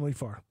go extremely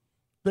far.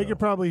 They could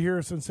probably hear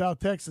us in South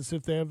Texas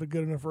if they have a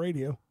good enough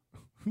radio.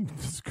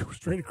 Just go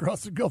straight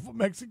across the Gulf of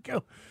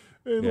Mexico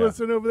and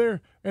listen over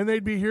there. And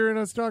they'd be hearing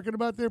us talking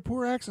about their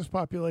poor axis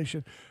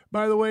population.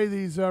 By the way,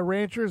 these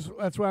ranchers,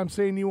 that's why I'm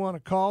saying you want to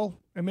call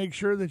and make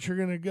sure that you're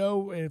going to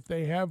go if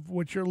they have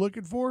what you're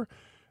looking for,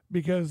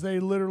 because they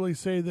literally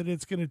say that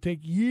it's going to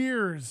take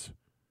years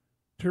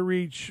to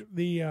reach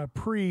the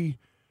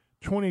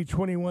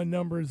 2021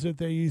 numbers that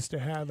they used to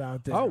have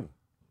out there. Oh,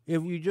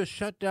 if you just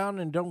shut down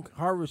and don't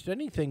harvest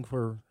anything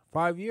for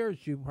 5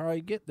 years, you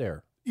probably get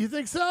there. You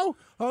think so?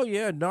 Oh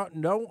yeah,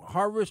 don't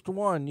harvest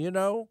one.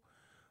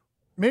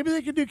 Maybe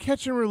they could do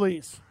catch and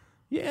release.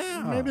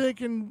 Yeah, Maybe they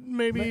can.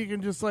 Maybe you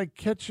can just like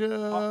catch one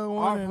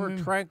offer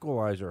and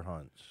tranquilizer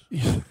hunts.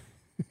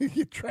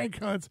 get trank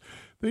hunts.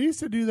 They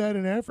used to do that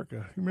in Africa.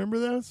 You remember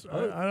those?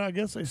 I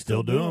guess they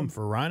Still do them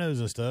for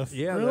rhinos and stuff.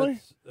 Yeah, Really?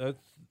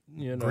 that's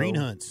Green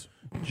hunts.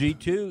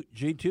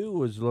 G2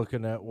 was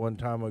looking at one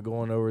time of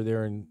going over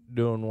there and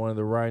doing one of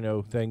the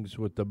rhino things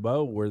with the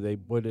bow, where they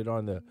put it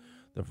on the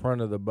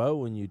front of the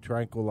bow and you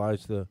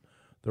tranquilize the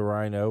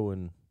rhino.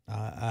 And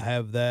I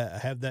have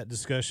that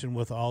discussion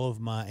with all of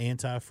my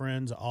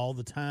anti-friends all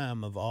the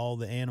time of all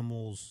the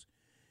animals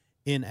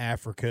in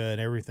Africa and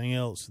everything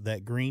else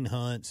that green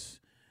hunts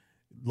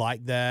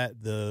like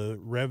that, the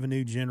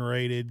revenue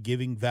generated,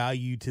 giving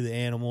value to the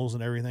animals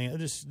and everything,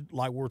 just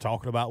like we're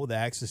talking about with the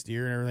axis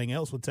deer and everything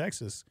else with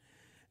Texas.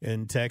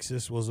 And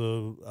Texas was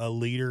a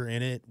leader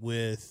in it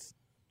with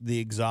the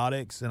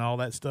exotics and all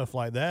that stuff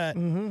like that.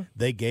 Mm-hmm.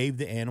 They gave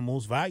the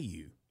animals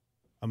value.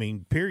 I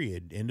mean,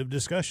 period. End of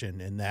discussion.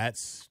 And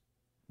that's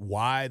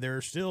why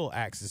there's still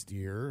axis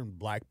deer and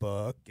black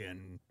buck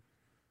and,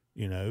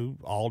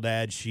 all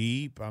dad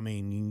sheep. I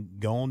mean, you can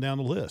go on down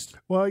the list.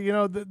 Well,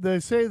 they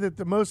say that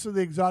the most of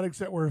the exotics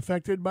that were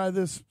affected by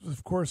this,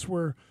 of course,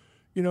 were,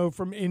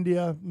 from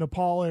India,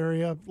 Nepal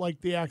area,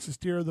 like the axis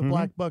deer, the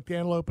black buck,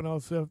 antelope, and all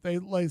that stuff.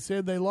 They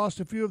said they lost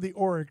a few of the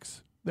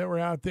oryx that were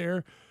out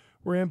there,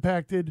 were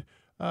impacted.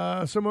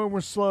 Some of them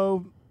were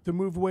slow to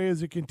move away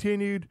as it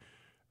continued.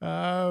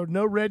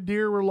 No red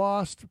deer were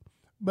lost,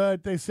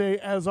 but they say,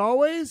 as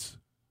always,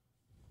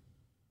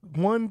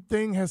 one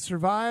thing has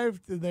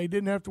survived. They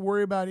didn't have to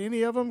worry about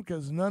any of them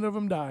because none of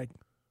them died.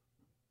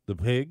 the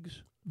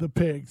pigs. The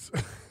pigs.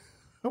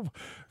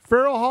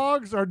 Feral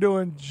hogs are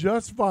doing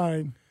just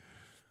fine.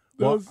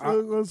 Those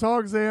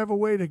hogs, they have a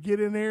way to get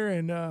in there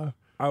and.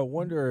 I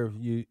wonder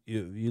if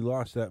you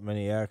lost that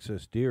many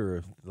axis deer,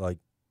 if like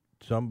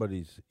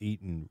somebody's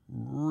eaten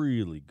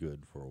really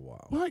good for a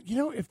while. Well,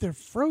 if they're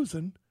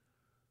frozen,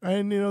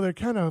 and they're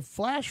kind of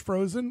flash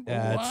frozen.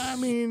 Yeah, well, I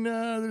mean,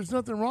 there's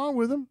nothing wrong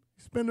with them.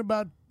 You spend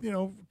about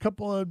a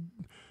couple of,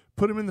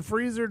 put them in the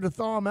freezer to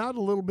thaw them out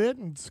a little bit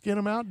and skin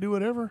them out, do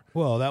whatever.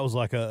 Well, that was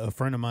like a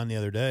friend of mine the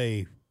other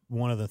day.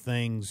 One of the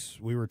things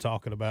we were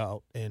talking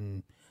about,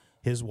 and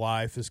his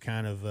wife is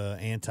kind of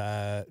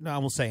I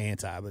won't say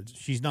anti, but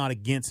she's not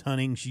against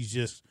hunting. She's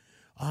just,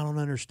 I don't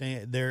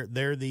understand.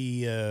 They're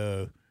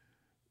the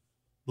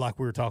like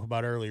we were talking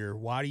about earlier.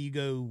 Why do you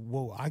go?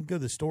 Well, I can go to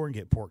the store and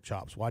get pork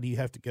chops. Why do you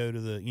have to go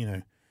to the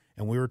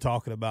And we were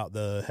talking about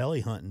the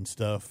heli hunting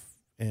stuff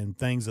and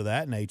things of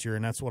that nature,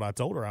 and that's what I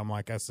told her.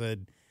 I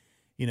said,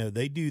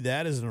 they do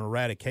that as an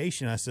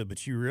eradication. I said,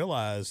 but you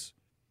realize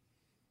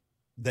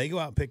they go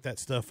out and pick that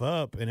stuff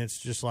up, and it's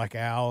just like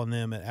Al and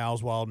them at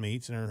Al's Wild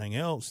Meats and everything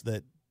else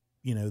that,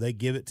 they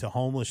give it to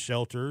homeless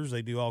shelters.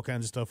 They do all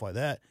kinds of stuff like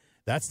that.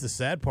 That's the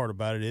sad part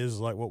about it is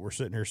like what we're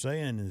sitting here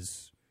saying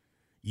is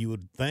you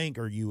would think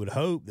or you would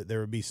hope that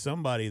there would be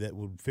somebody that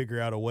would figure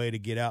out a way to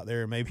get out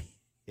there and maybe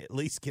at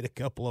least get a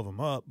couple of them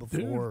up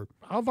before.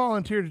 Dude, I'll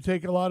volunteer to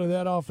take a lot of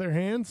that off their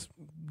hands.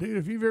 Dude,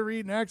 if you've ever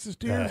eaten axis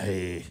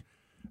deer,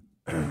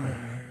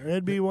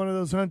 it'd be one of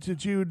those hunts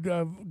that you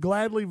would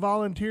gladly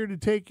volunteer to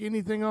take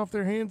anything off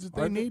their hands that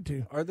they need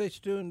to. Are they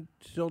still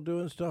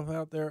doing stuff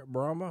out there at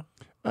Brahma?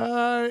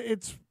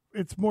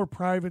 It's more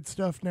private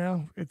stuff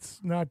now. It's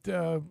not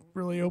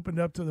really opened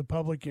up to the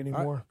public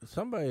anymore.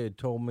 Somebody had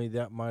told me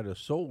that might have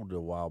sold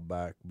a while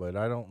back, but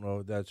I don't know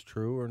if that's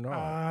true or not.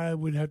 I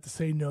would have to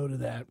say no to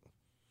that.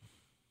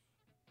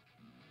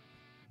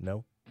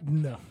 No.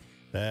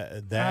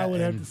 That I would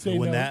have to say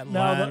when no. that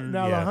Now line,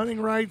 the hunting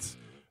rights.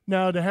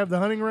 Now to have the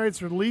hunting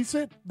rights release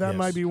it, that Yes.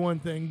 might be one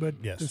thing, but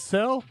Yes. to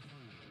sell,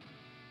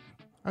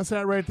 I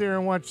sat right there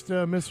and watched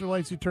Mr.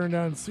 Lacey turn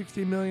down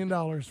 $60 million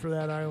for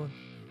that island,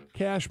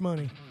 cash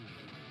money.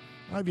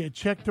 I'll give you a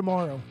check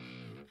tomorrow,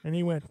 and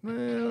he went,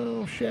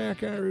 "Well,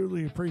 Shaq, I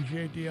really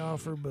appreciate the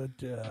offer, but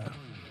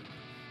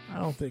I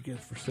don't think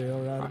it's for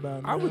sale right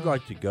about now." I would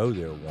like to go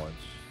there once,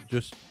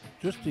 just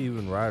to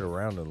even ride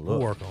around and we'll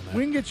look. work on that.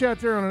 We can get you out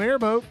there on an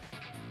airboat.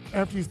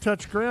 After you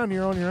touch ground,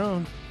 you're on your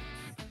own.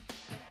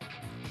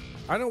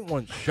 I don't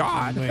want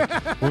shot.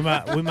 we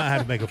might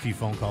have to make a few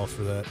phone calls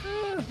for that.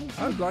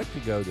 I'd like to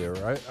go there.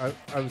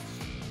 I've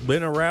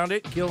been around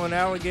it, killing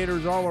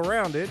alligators all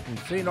around it, and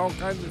seen all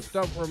kinds of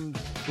stuff from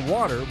the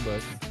water,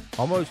 but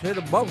almost hit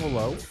a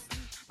buffalo.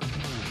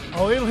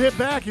 Oh, it'll hit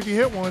back if you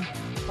hit one.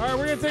 All right,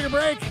 we're going to take a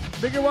break.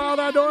 Big and Wild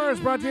Outdoors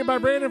brought to you by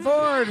Brandon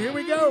Ford. Here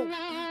we go.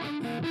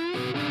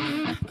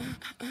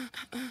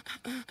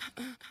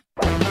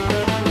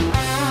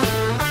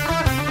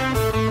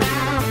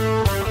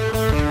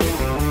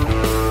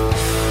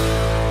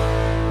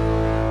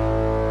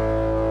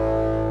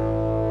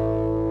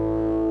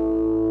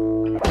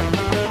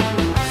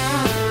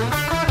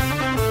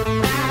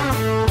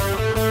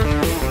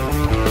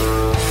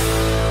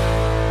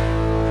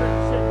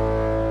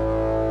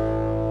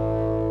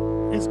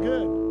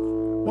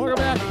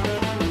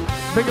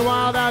 Big and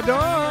Wild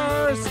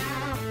Outdoors.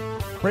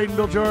 Braden,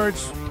 Bill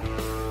George,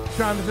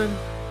 Jonathan,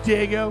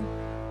 Diego,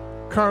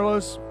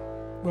 Carlos.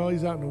 Well,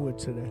 he's out in the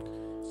woods today.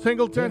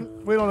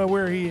 Singleton, we don't know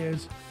where he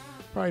is.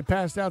 Probably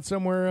passed out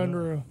somewhere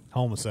under a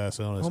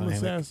Homosassa on his hammock.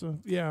 homosassa.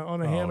 Yeah,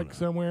 on a hammock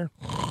somewhere.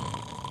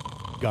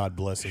 God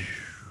bless him.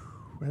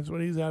 That's what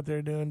he's out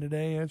there doing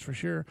today, that's for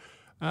sure.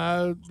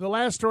 The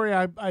last story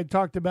I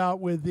talked about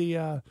with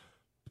the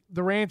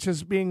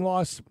ranches being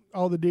lost,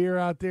 all the deer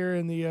out there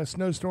and the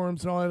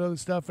snowstorms and all that other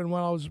stuff. And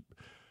while I was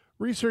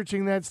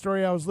researching that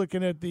story, I was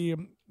looking at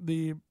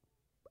the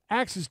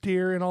axis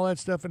deer and all that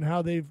stuff and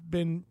how they've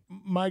been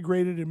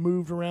migrated and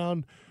moved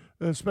around,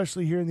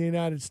 especially here in the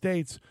United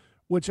States,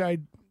 which I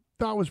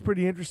thought was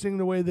pretty interesting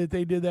the way that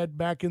they did that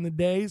back in the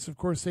days. Of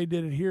course, they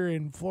did it here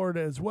in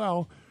Florida as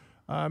well.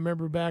 I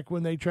remember back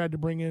when they tried to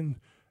bring in,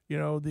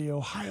 the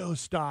Ohio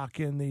stock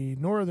and the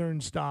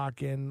northern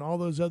stock and all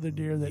those other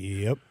deer that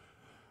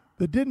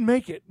didn't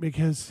make it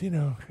because, it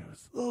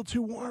was a little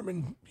too warm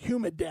and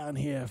humid down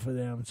here for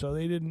them. So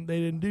they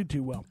didn't do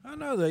too well. I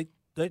know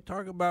they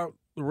talk about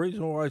the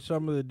reason why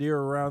some of the deer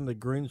around the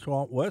Green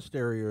Swamp West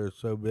area are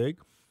so big.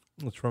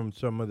 It's from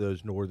some of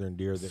those northern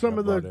deer that some got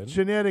of the brought in.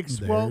 genetics.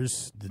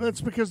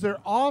 That's because their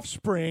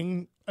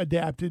offspring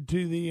adapted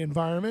to the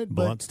environment.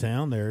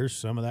 Bluntstown, there's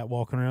some of that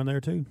walking around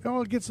there too.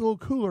 It gets a little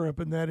cooler up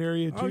in that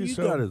area too. Oh, you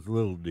got his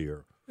little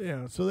deer.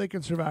 Yeah, so they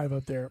can survive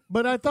up there.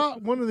 But I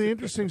thought one of the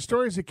interesting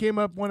stories that came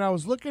up when I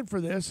was looking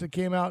for this, it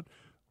came out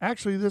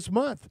actually this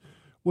month,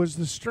 was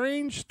the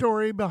strange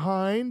story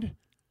behind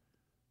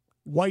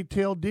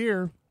white-tailed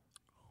deer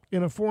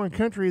in a foreign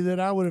country that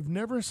I would have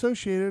never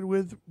associated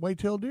with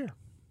white-tailed deer.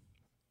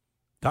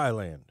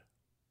 Thailand.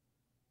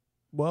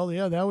 Well,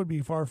 yeah, that would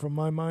be far from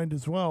my mind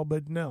as well,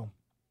 but no.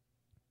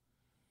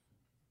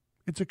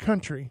 It's a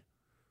country.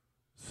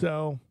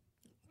 So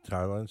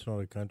Thailand's not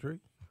a country?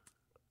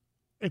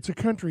 It's a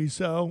country,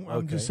 so I'm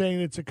Okay. just saying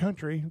it's a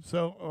country.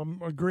 So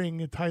I'm agreeing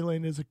that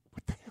Thailand is a...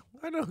 What the hell?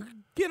 I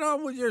don't get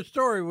on with your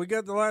story. We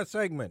got the last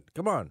segment.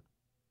 Come on.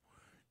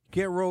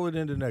 Can't roll it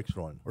into the next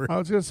one. I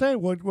was going to say,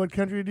 what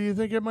country do you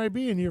think it might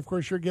be? And of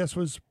course, your guess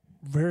was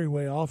very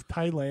way off.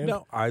 Thailand.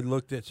 No, I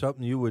looked at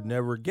something you would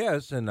never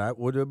guess, and that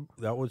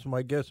was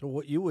my guess of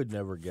what you would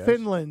never guess.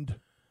 Finland.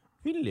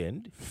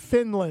 Finland.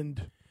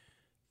 Finland.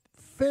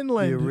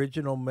 The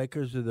original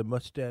makers of the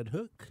Mustad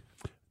Hook.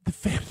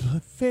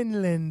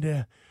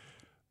 Finland.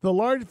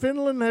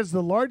 Finland has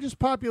the largest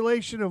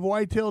population of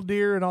white-tailed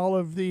deer in all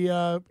of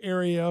the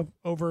area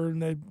over in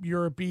the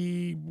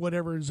Europe-y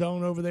whatever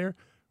zone over there,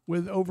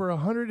 with over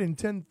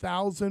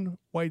 110,000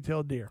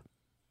 white-tailed deer.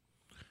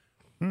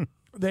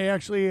 They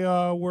actually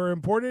were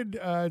imported.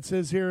 It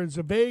says here it's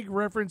a vague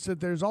reference that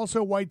there's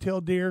also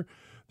white-tailed deer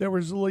that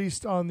was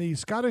released on the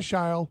Scottish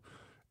Isle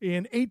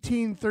in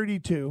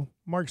 1832.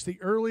 Marks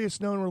the earliest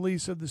known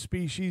release of the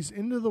species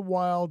into the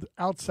wild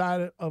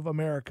outside of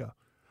America.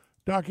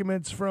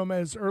 Documents from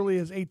as early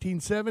as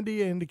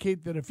 1870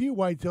 indicate that a few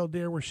white-tailed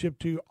deer were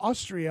shipped to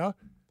Austria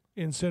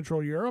in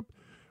Central Europe,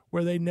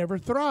 where they never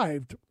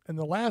thrived, and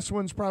the last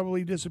ones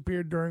probably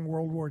disappeared during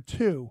World War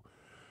II.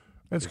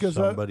 That's because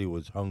somebody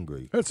was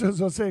hungry. That's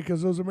what I was saying,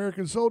 because those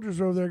American soldiers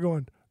are over there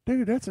going,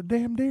 dude, that's a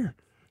damn deer.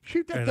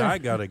 Shoot that And thing. I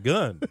got a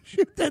gun.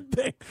 Shoot that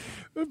thing.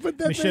 Put that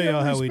Let me show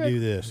y'all how we do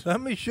this.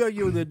 Let me show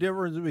you the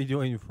difference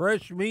between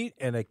fresh meat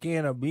and a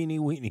can of Beanie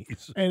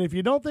Weenies. And if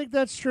you don't think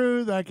that's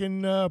true, I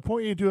can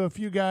point you to a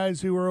few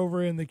guys who were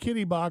over in the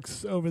kitty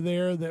box over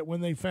there that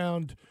when they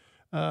found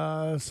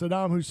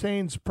Saddam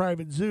Hussein's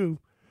private zoo,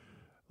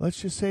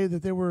 let's just say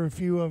that there were a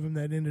few of them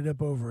that ended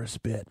up over a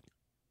spit.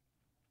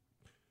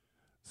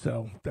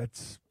 So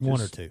that's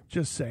one or two.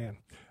 Just saying.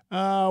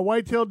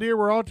 White-tailed deer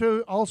were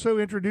also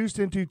introduced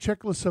into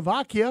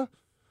Czechoslovakia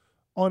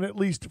on at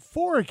least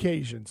 4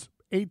 occasions,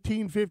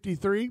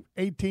 1853,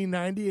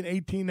 1890, and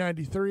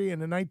 1893,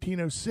 and in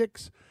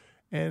 1906,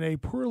 and a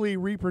poorly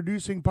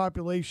reproducing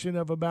population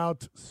of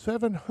about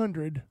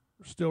 700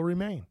 still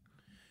remain.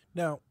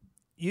 Now,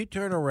 you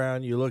turn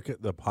around, you look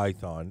at the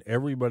python.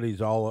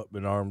 Everybody's all up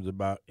in arms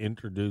about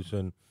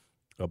introducing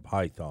a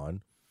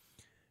python.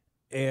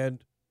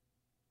 And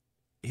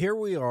here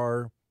we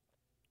are.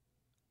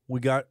 We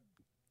got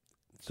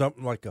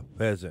something like a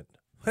pheasant.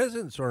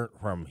 Pheasants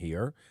aren't from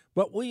here,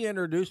 but we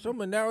introduced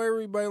them, and now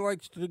everybody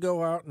likes to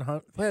go out and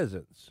hunt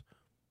pheasants.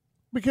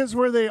 Because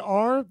where they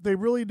are, they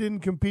really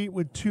didn't compete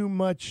with too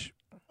much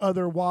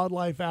other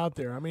wildlife out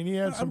there. I mean, he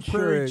had some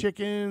prairie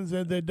chickens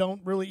that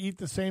don't really eat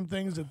the same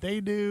things that they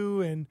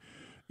do, and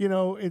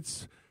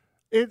it's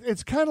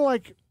kind of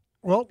like,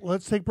 well,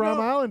 let's take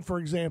Brahma Island for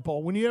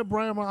example. When you have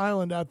Brahma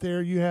Island out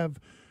there, you have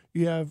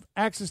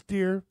axis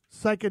deer,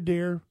 Sika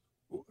deer.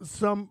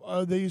 Some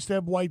they used to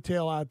have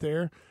whitetail out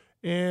there,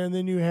 and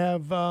then you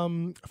have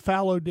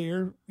fallow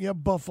deer. You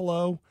have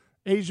buffalo,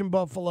 Asian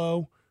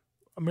buffalo,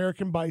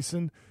 American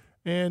bison,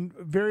 and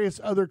various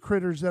other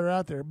critters that are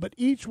out there. But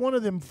each one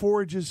of them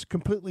forages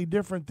completely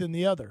different than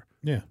the other.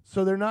 Yeah.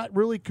 So they're not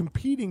really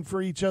competing for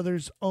each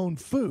other's own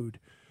food.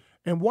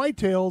 And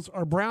whitetails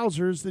are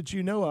browsers that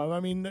you know of.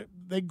 I mean,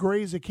 they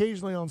graze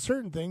occasionally on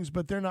certain things,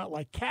 but they're not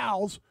like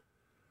cows.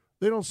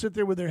 They don't sit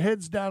there with their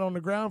heads down on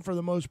the ground for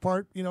the most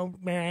part,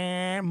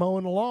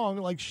 mowing along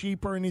like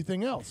sheep or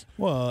anything else.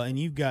 Well, and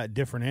you've got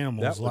different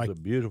animals. That was like a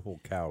beautiful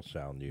cow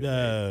sound you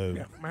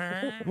made.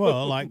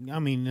 Well,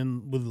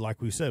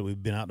 like we said,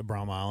 we've been out to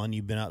Brom Island.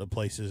 You've been out to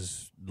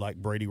places like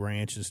Brady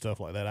Ranch and stuff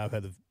like that. I've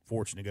had the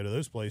fortune to go to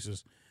those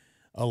places.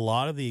 A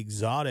lot of the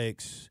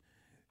exotics,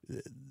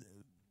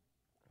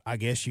 I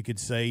guess you could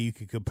say you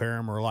could compare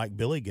them are like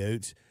billy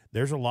goats.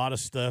 There's a lot of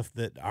stuff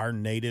that our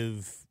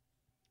native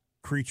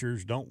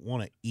creatures don't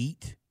want to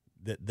eat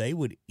that they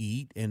would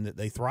eat and that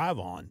they thrive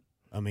on.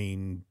 I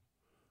mean,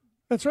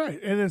 that's right.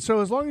 And then,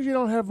 so as long as you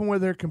don't have them where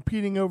they're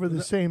competing over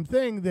the same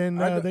thing, then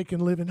they can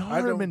live in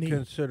harmony. I don't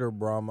consider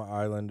Brahma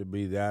Island to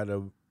be that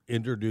of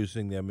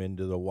introducing them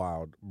into the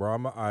wild.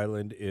 Brahma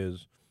Island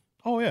is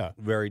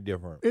very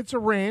different. It's a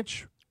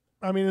ranch.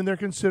 I mean, and they're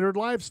considered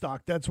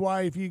livestock. That's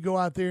why if you go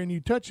out there and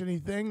you touch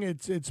anything,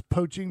 it's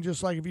poaching,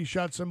 just like if you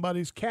shot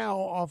somebody's cow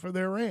off of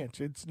their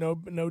ranch. It's no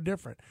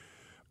different.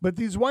 But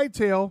these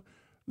whitetail,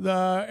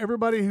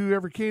 everybody who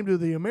ever came to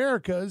the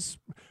Americas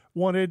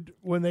wanted,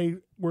 when they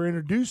were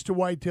introduced to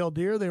whitetail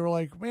deer, they were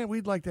like, man,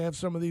 we'd like to have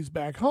some of these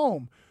back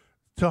home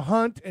to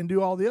hunt and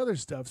do all the other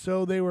stuff.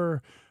 So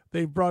they've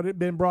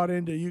been brought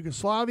into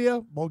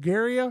Yugoslavia,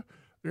 Bulgaria.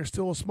 There's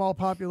still a small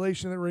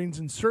population that reigns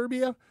in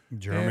Serbia,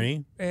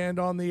 Germany, and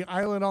on the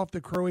island off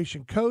the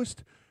Croatian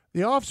coast.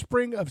 The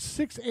offspring of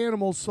 6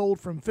 animals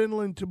sold from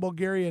Finland to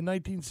Bulgaria in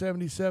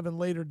 1977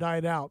 later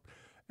died out,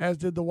 as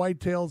did the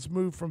whitetails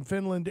moved from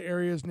Finland to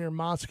areas near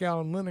Moscow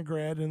and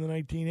Leningrad in the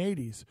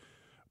 1980s.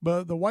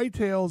 But the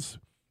whitetails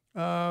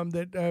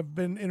that have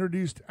been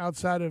introduced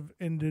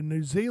into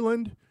New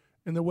Zealand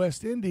and the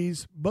West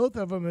Indies, both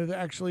of them have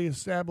actually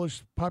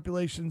established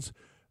populations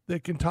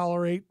that can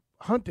tolerate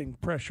hunting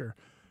pressure.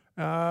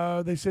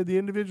 They said the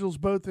individuals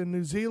both in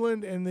New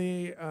Zealand and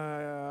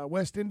the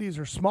West Indies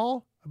are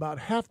small, about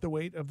half the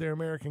weight of their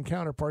American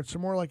counterparts. So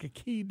more like a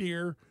key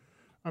deer.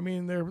 I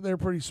mean, they're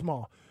pretty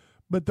small.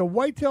 But the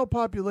whitetail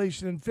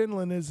population in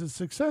Finland is a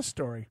success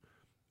story.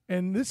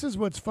 And this is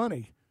what's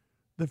funny.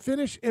 The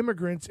Finnish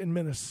immigrants in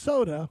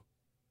Minnesota,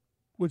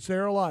 which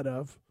there are a lot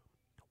of,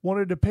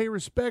 wanted to pay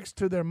respects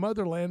to their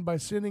motherland by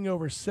sending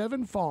over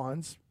 7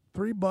 fawns,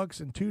 3 bucks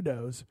and 2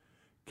 does,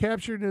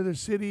 captured near the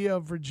city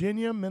of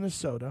Virginia,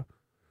 Minnesota.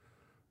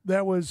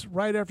 That was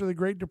right after the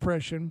Great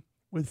Depression.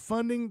 With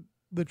funding,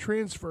 the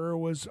transfer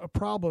was a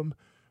problem,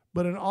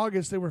 but in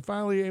August they were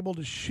finally able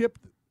to ship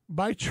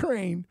by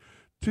train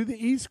to the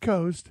East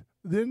Coast,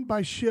 then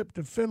by ship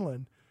to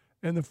Finland.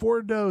 And the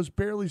 4 does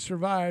barely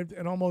survived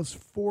an almost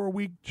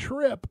 4-week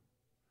trip.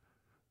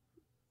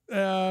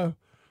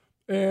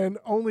 And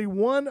only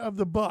one of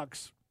the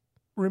bucks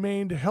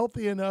remained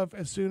healthy enough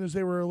as soon as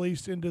they were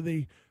released into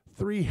the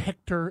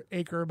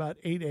 3-hectare, about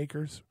 8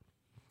 acres,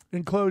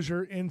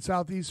 enclosure in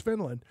southeast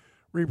Finland.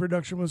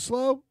 Reproduction was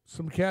slow.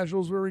 Some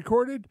casualties were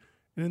recorded.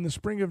 And in the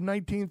spring of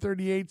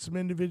 1938, some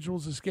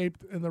individuals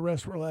escaped and the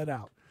rest were let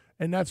out.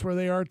 And that's where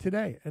they are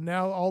today. And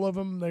now all of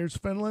them, there's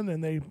Finland,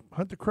 and they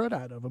hunt the crud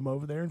out of them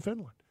over there in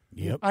Finland.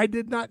 Yep. I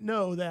did not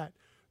know that.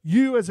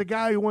 You, as a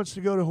guy who wants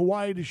to go to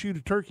Hawaii to shoot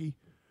a turkey,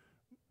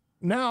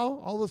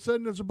 now all of a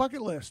sudden there's a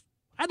bucket list.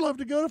 I'd love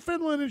to go to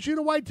Finland and shoot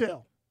a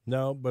whitetail.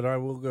 No, but I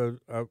will go.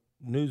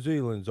 New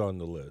Zealand's on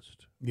the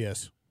list.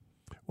 Yes.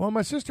 Well,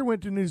 my sister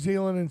went to New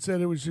Zealand and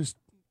said it was just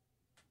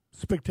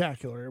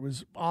spectacular. It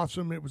was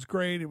awesome. It was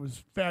great. It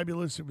was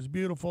fabulous. It was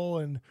beautiful,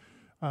 and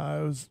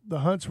the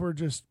hunts were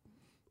just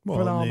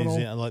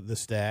phenomenal. Like the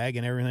stag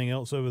and everything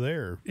else over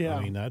there. Yeah,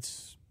 I mean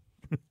that's.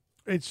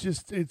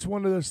 it's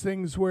one of those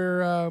things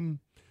where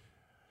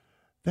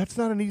that's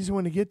not an easy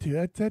one to get to.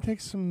 That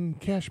takes some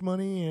cash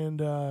money, and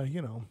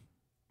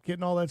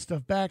getting all that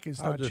stuff back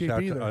is not cheap either.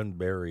 I'll just have to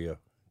unbury a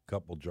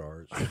couple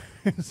jars.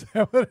 Is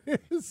that what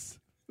it is?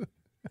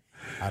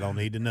 I don't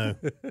need to know.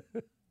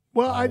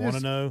 Well, I want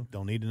to know.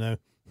 Don't need to know.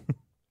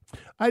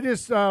 I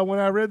just, when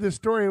I read this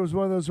story, it was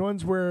one of those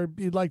ones where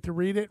you'd like to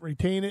read it,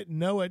 retain it, and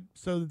know it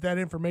so that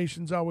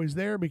information's always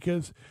there,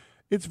 because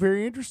it's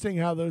very interesting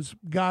how those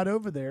got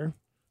over there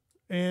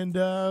and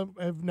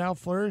have now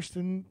flourished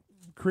and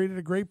created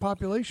a great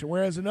population.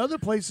 Whereas in other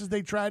places,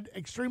 they tried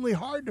extremely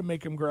hard to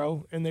make them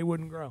grow, and they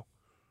wouldn't grow.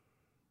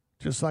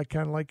 Just like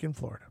in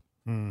Florida.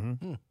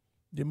 Mm-hmm.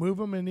 You move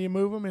them and you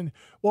move them. And,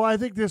 well, I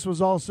think this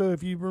was also,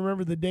 if you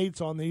remember the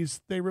dates on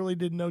these, they really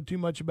didn't know too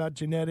much about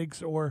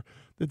genetics or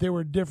that there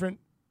were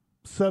different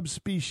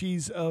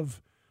subspecies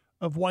of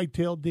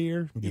white-tailed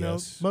deer. You know,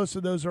 most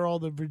of those are all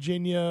the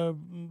Virginia,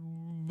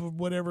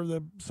 whatever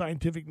the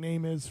scientific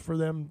name is for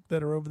them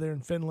that are over there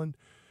in Finland,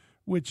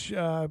 which,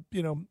 are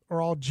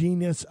all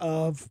genus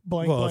of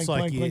blank, blank,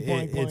 blank, blank,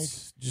 blank, blank.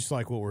 It's just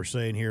like what we're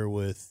saying here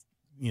with,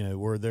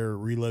 where they're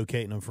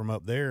relocating them from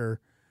up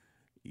there.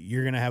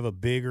 You're going to have a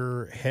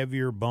bigger,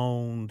 heavier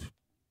boned,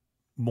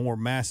 more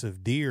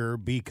massive deer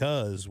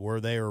because where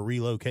they are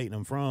relocating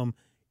them from,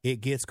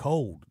 it gets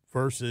cold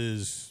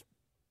versus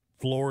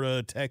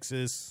Florida,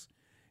 Texas,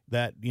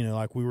 that,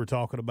 like we were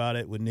talking about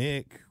it with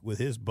Nick, with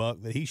his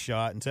buck that he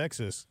shot in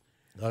Texas.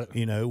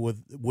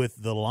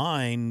 with the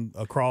line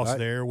across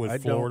there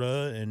with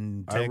Florida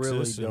and Texas. I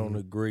really don't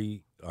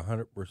agree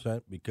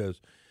 100%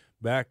 because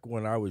back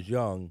when I was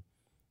young,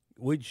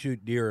 we'd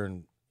shoot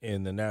deer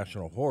in the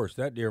national forest.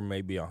 That deer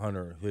may be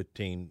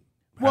 115 pounds.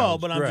 Well,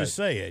 but stretch, I'm just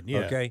saying, yeah.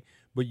 Okay,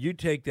 but you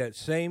take that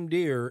same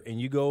deer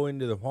and you go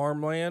into the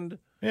farmland.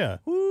 Yeah.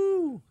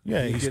 Woo!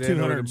 Yeah, you he's get into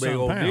 200 the big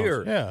old pounds.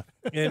 deer. Yeah.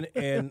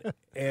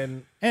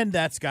 And And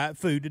that's got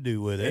food to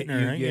do with it.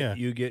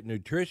 you get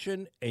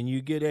nutrition and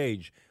you get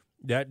age.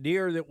 That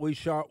deer that we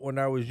shot when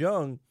I was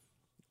young,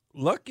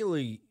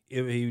 luckily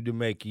he would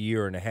make a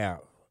year and a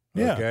half.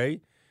 Yeah.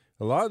 Okay,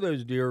 a lot of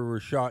those deer were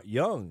shot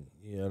young.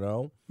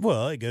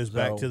 Well, it goes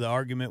back to the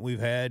argument we've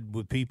had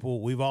with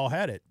people. We've all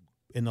had it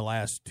in the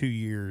last 2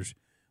 years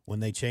when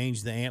they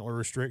changed the antler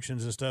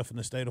restrictions and stuff in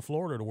the state of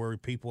Florida to where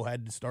people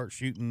had to start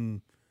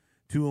shooting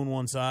 2 on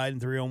one side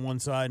and 3 on one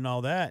side and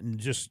all that, and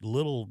just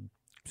little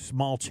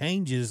small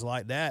changes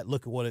like that.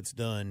 Look at what it's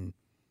done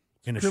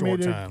in a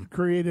short time.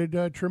 Created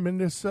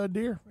tremendous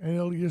deer, and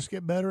it'll just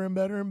get better and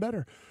better and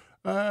better.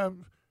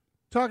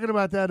 Talking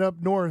about that up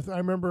north, I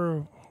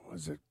remember,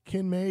 was it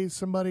Ken Mays?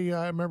 Somebody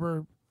I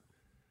remember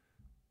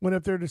went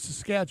up there to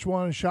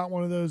Saskatchewan and shot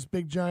one of those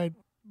big giant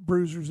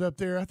bruisers up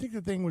there. I think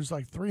the thing was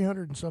like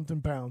 300 and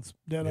something pounds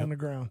dead on the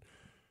ground.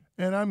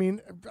 And I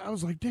mean, I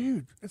was like,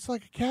 dude, it's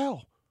like a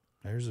cow.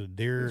 There's a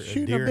deer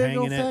Shooting a big hanging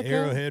old at fat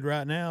Arrowhead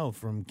right now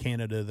from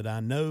Canada that I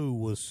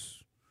know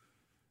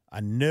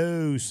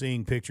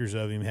seeing pictures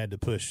of him had to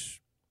push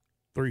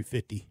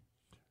 350.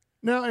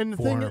 Now, and the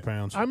 400 thing,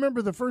 pounds. I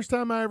remember the first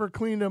time I ever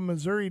cleaned a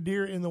Missouri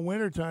deer in the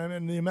wintertime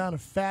and the amount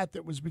of fat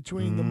that was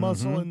between the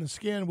muscle and the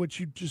skin,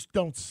 which you just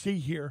don't see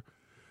here.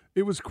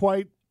 It was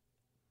quite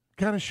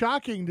kind of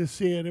shocking to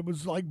see it. It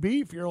was like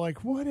beef. You're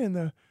like, what in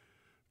the...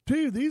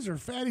 Dude, these are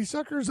fatty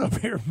suckers up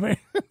here, man.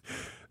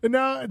 And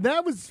now,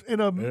 that was in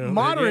a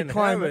moderate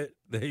climate.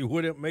 They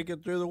wouldn't make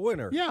it through the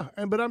winter. Yeah,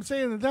 but I'm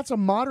saying that's a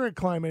moderate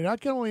climate. I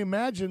can only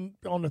imagine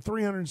on a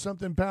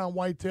 300-something pound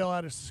whitetail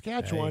out of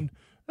Saskatchewan,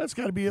 that's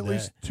got to be at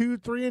least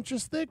 2-3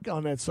 inches thick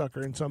on that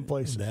sucker in some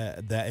places.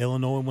 That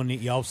Illinois one that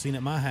y'all seen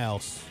at my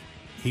house,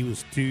 he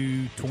was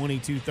 220,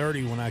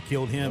 230 when I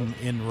killed him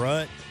in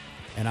rut,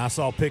 and I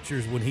saw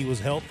pictures when he was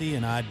healthy,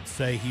 and I'd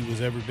say he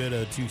was every bit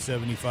of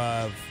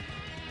 275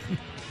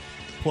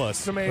 plus.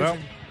 It's amazing. Well,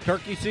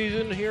 turkey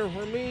season here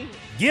for me.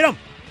 Get him!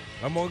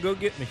 I'm going to go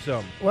get me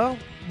some. Well,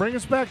 bring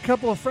us back a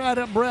couple of fried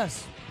up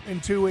breasts in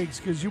 2 weeks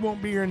because you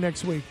won't be here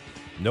next week.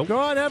 Nope. Go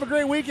on, have a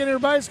great weekend,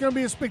 everybody. It's going to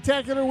be a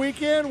spectacular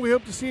weekend. We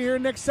hope to see you here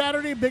next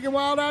Saturday. Big and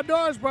Wild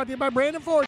Outdoors brought to you by Brandon Ford.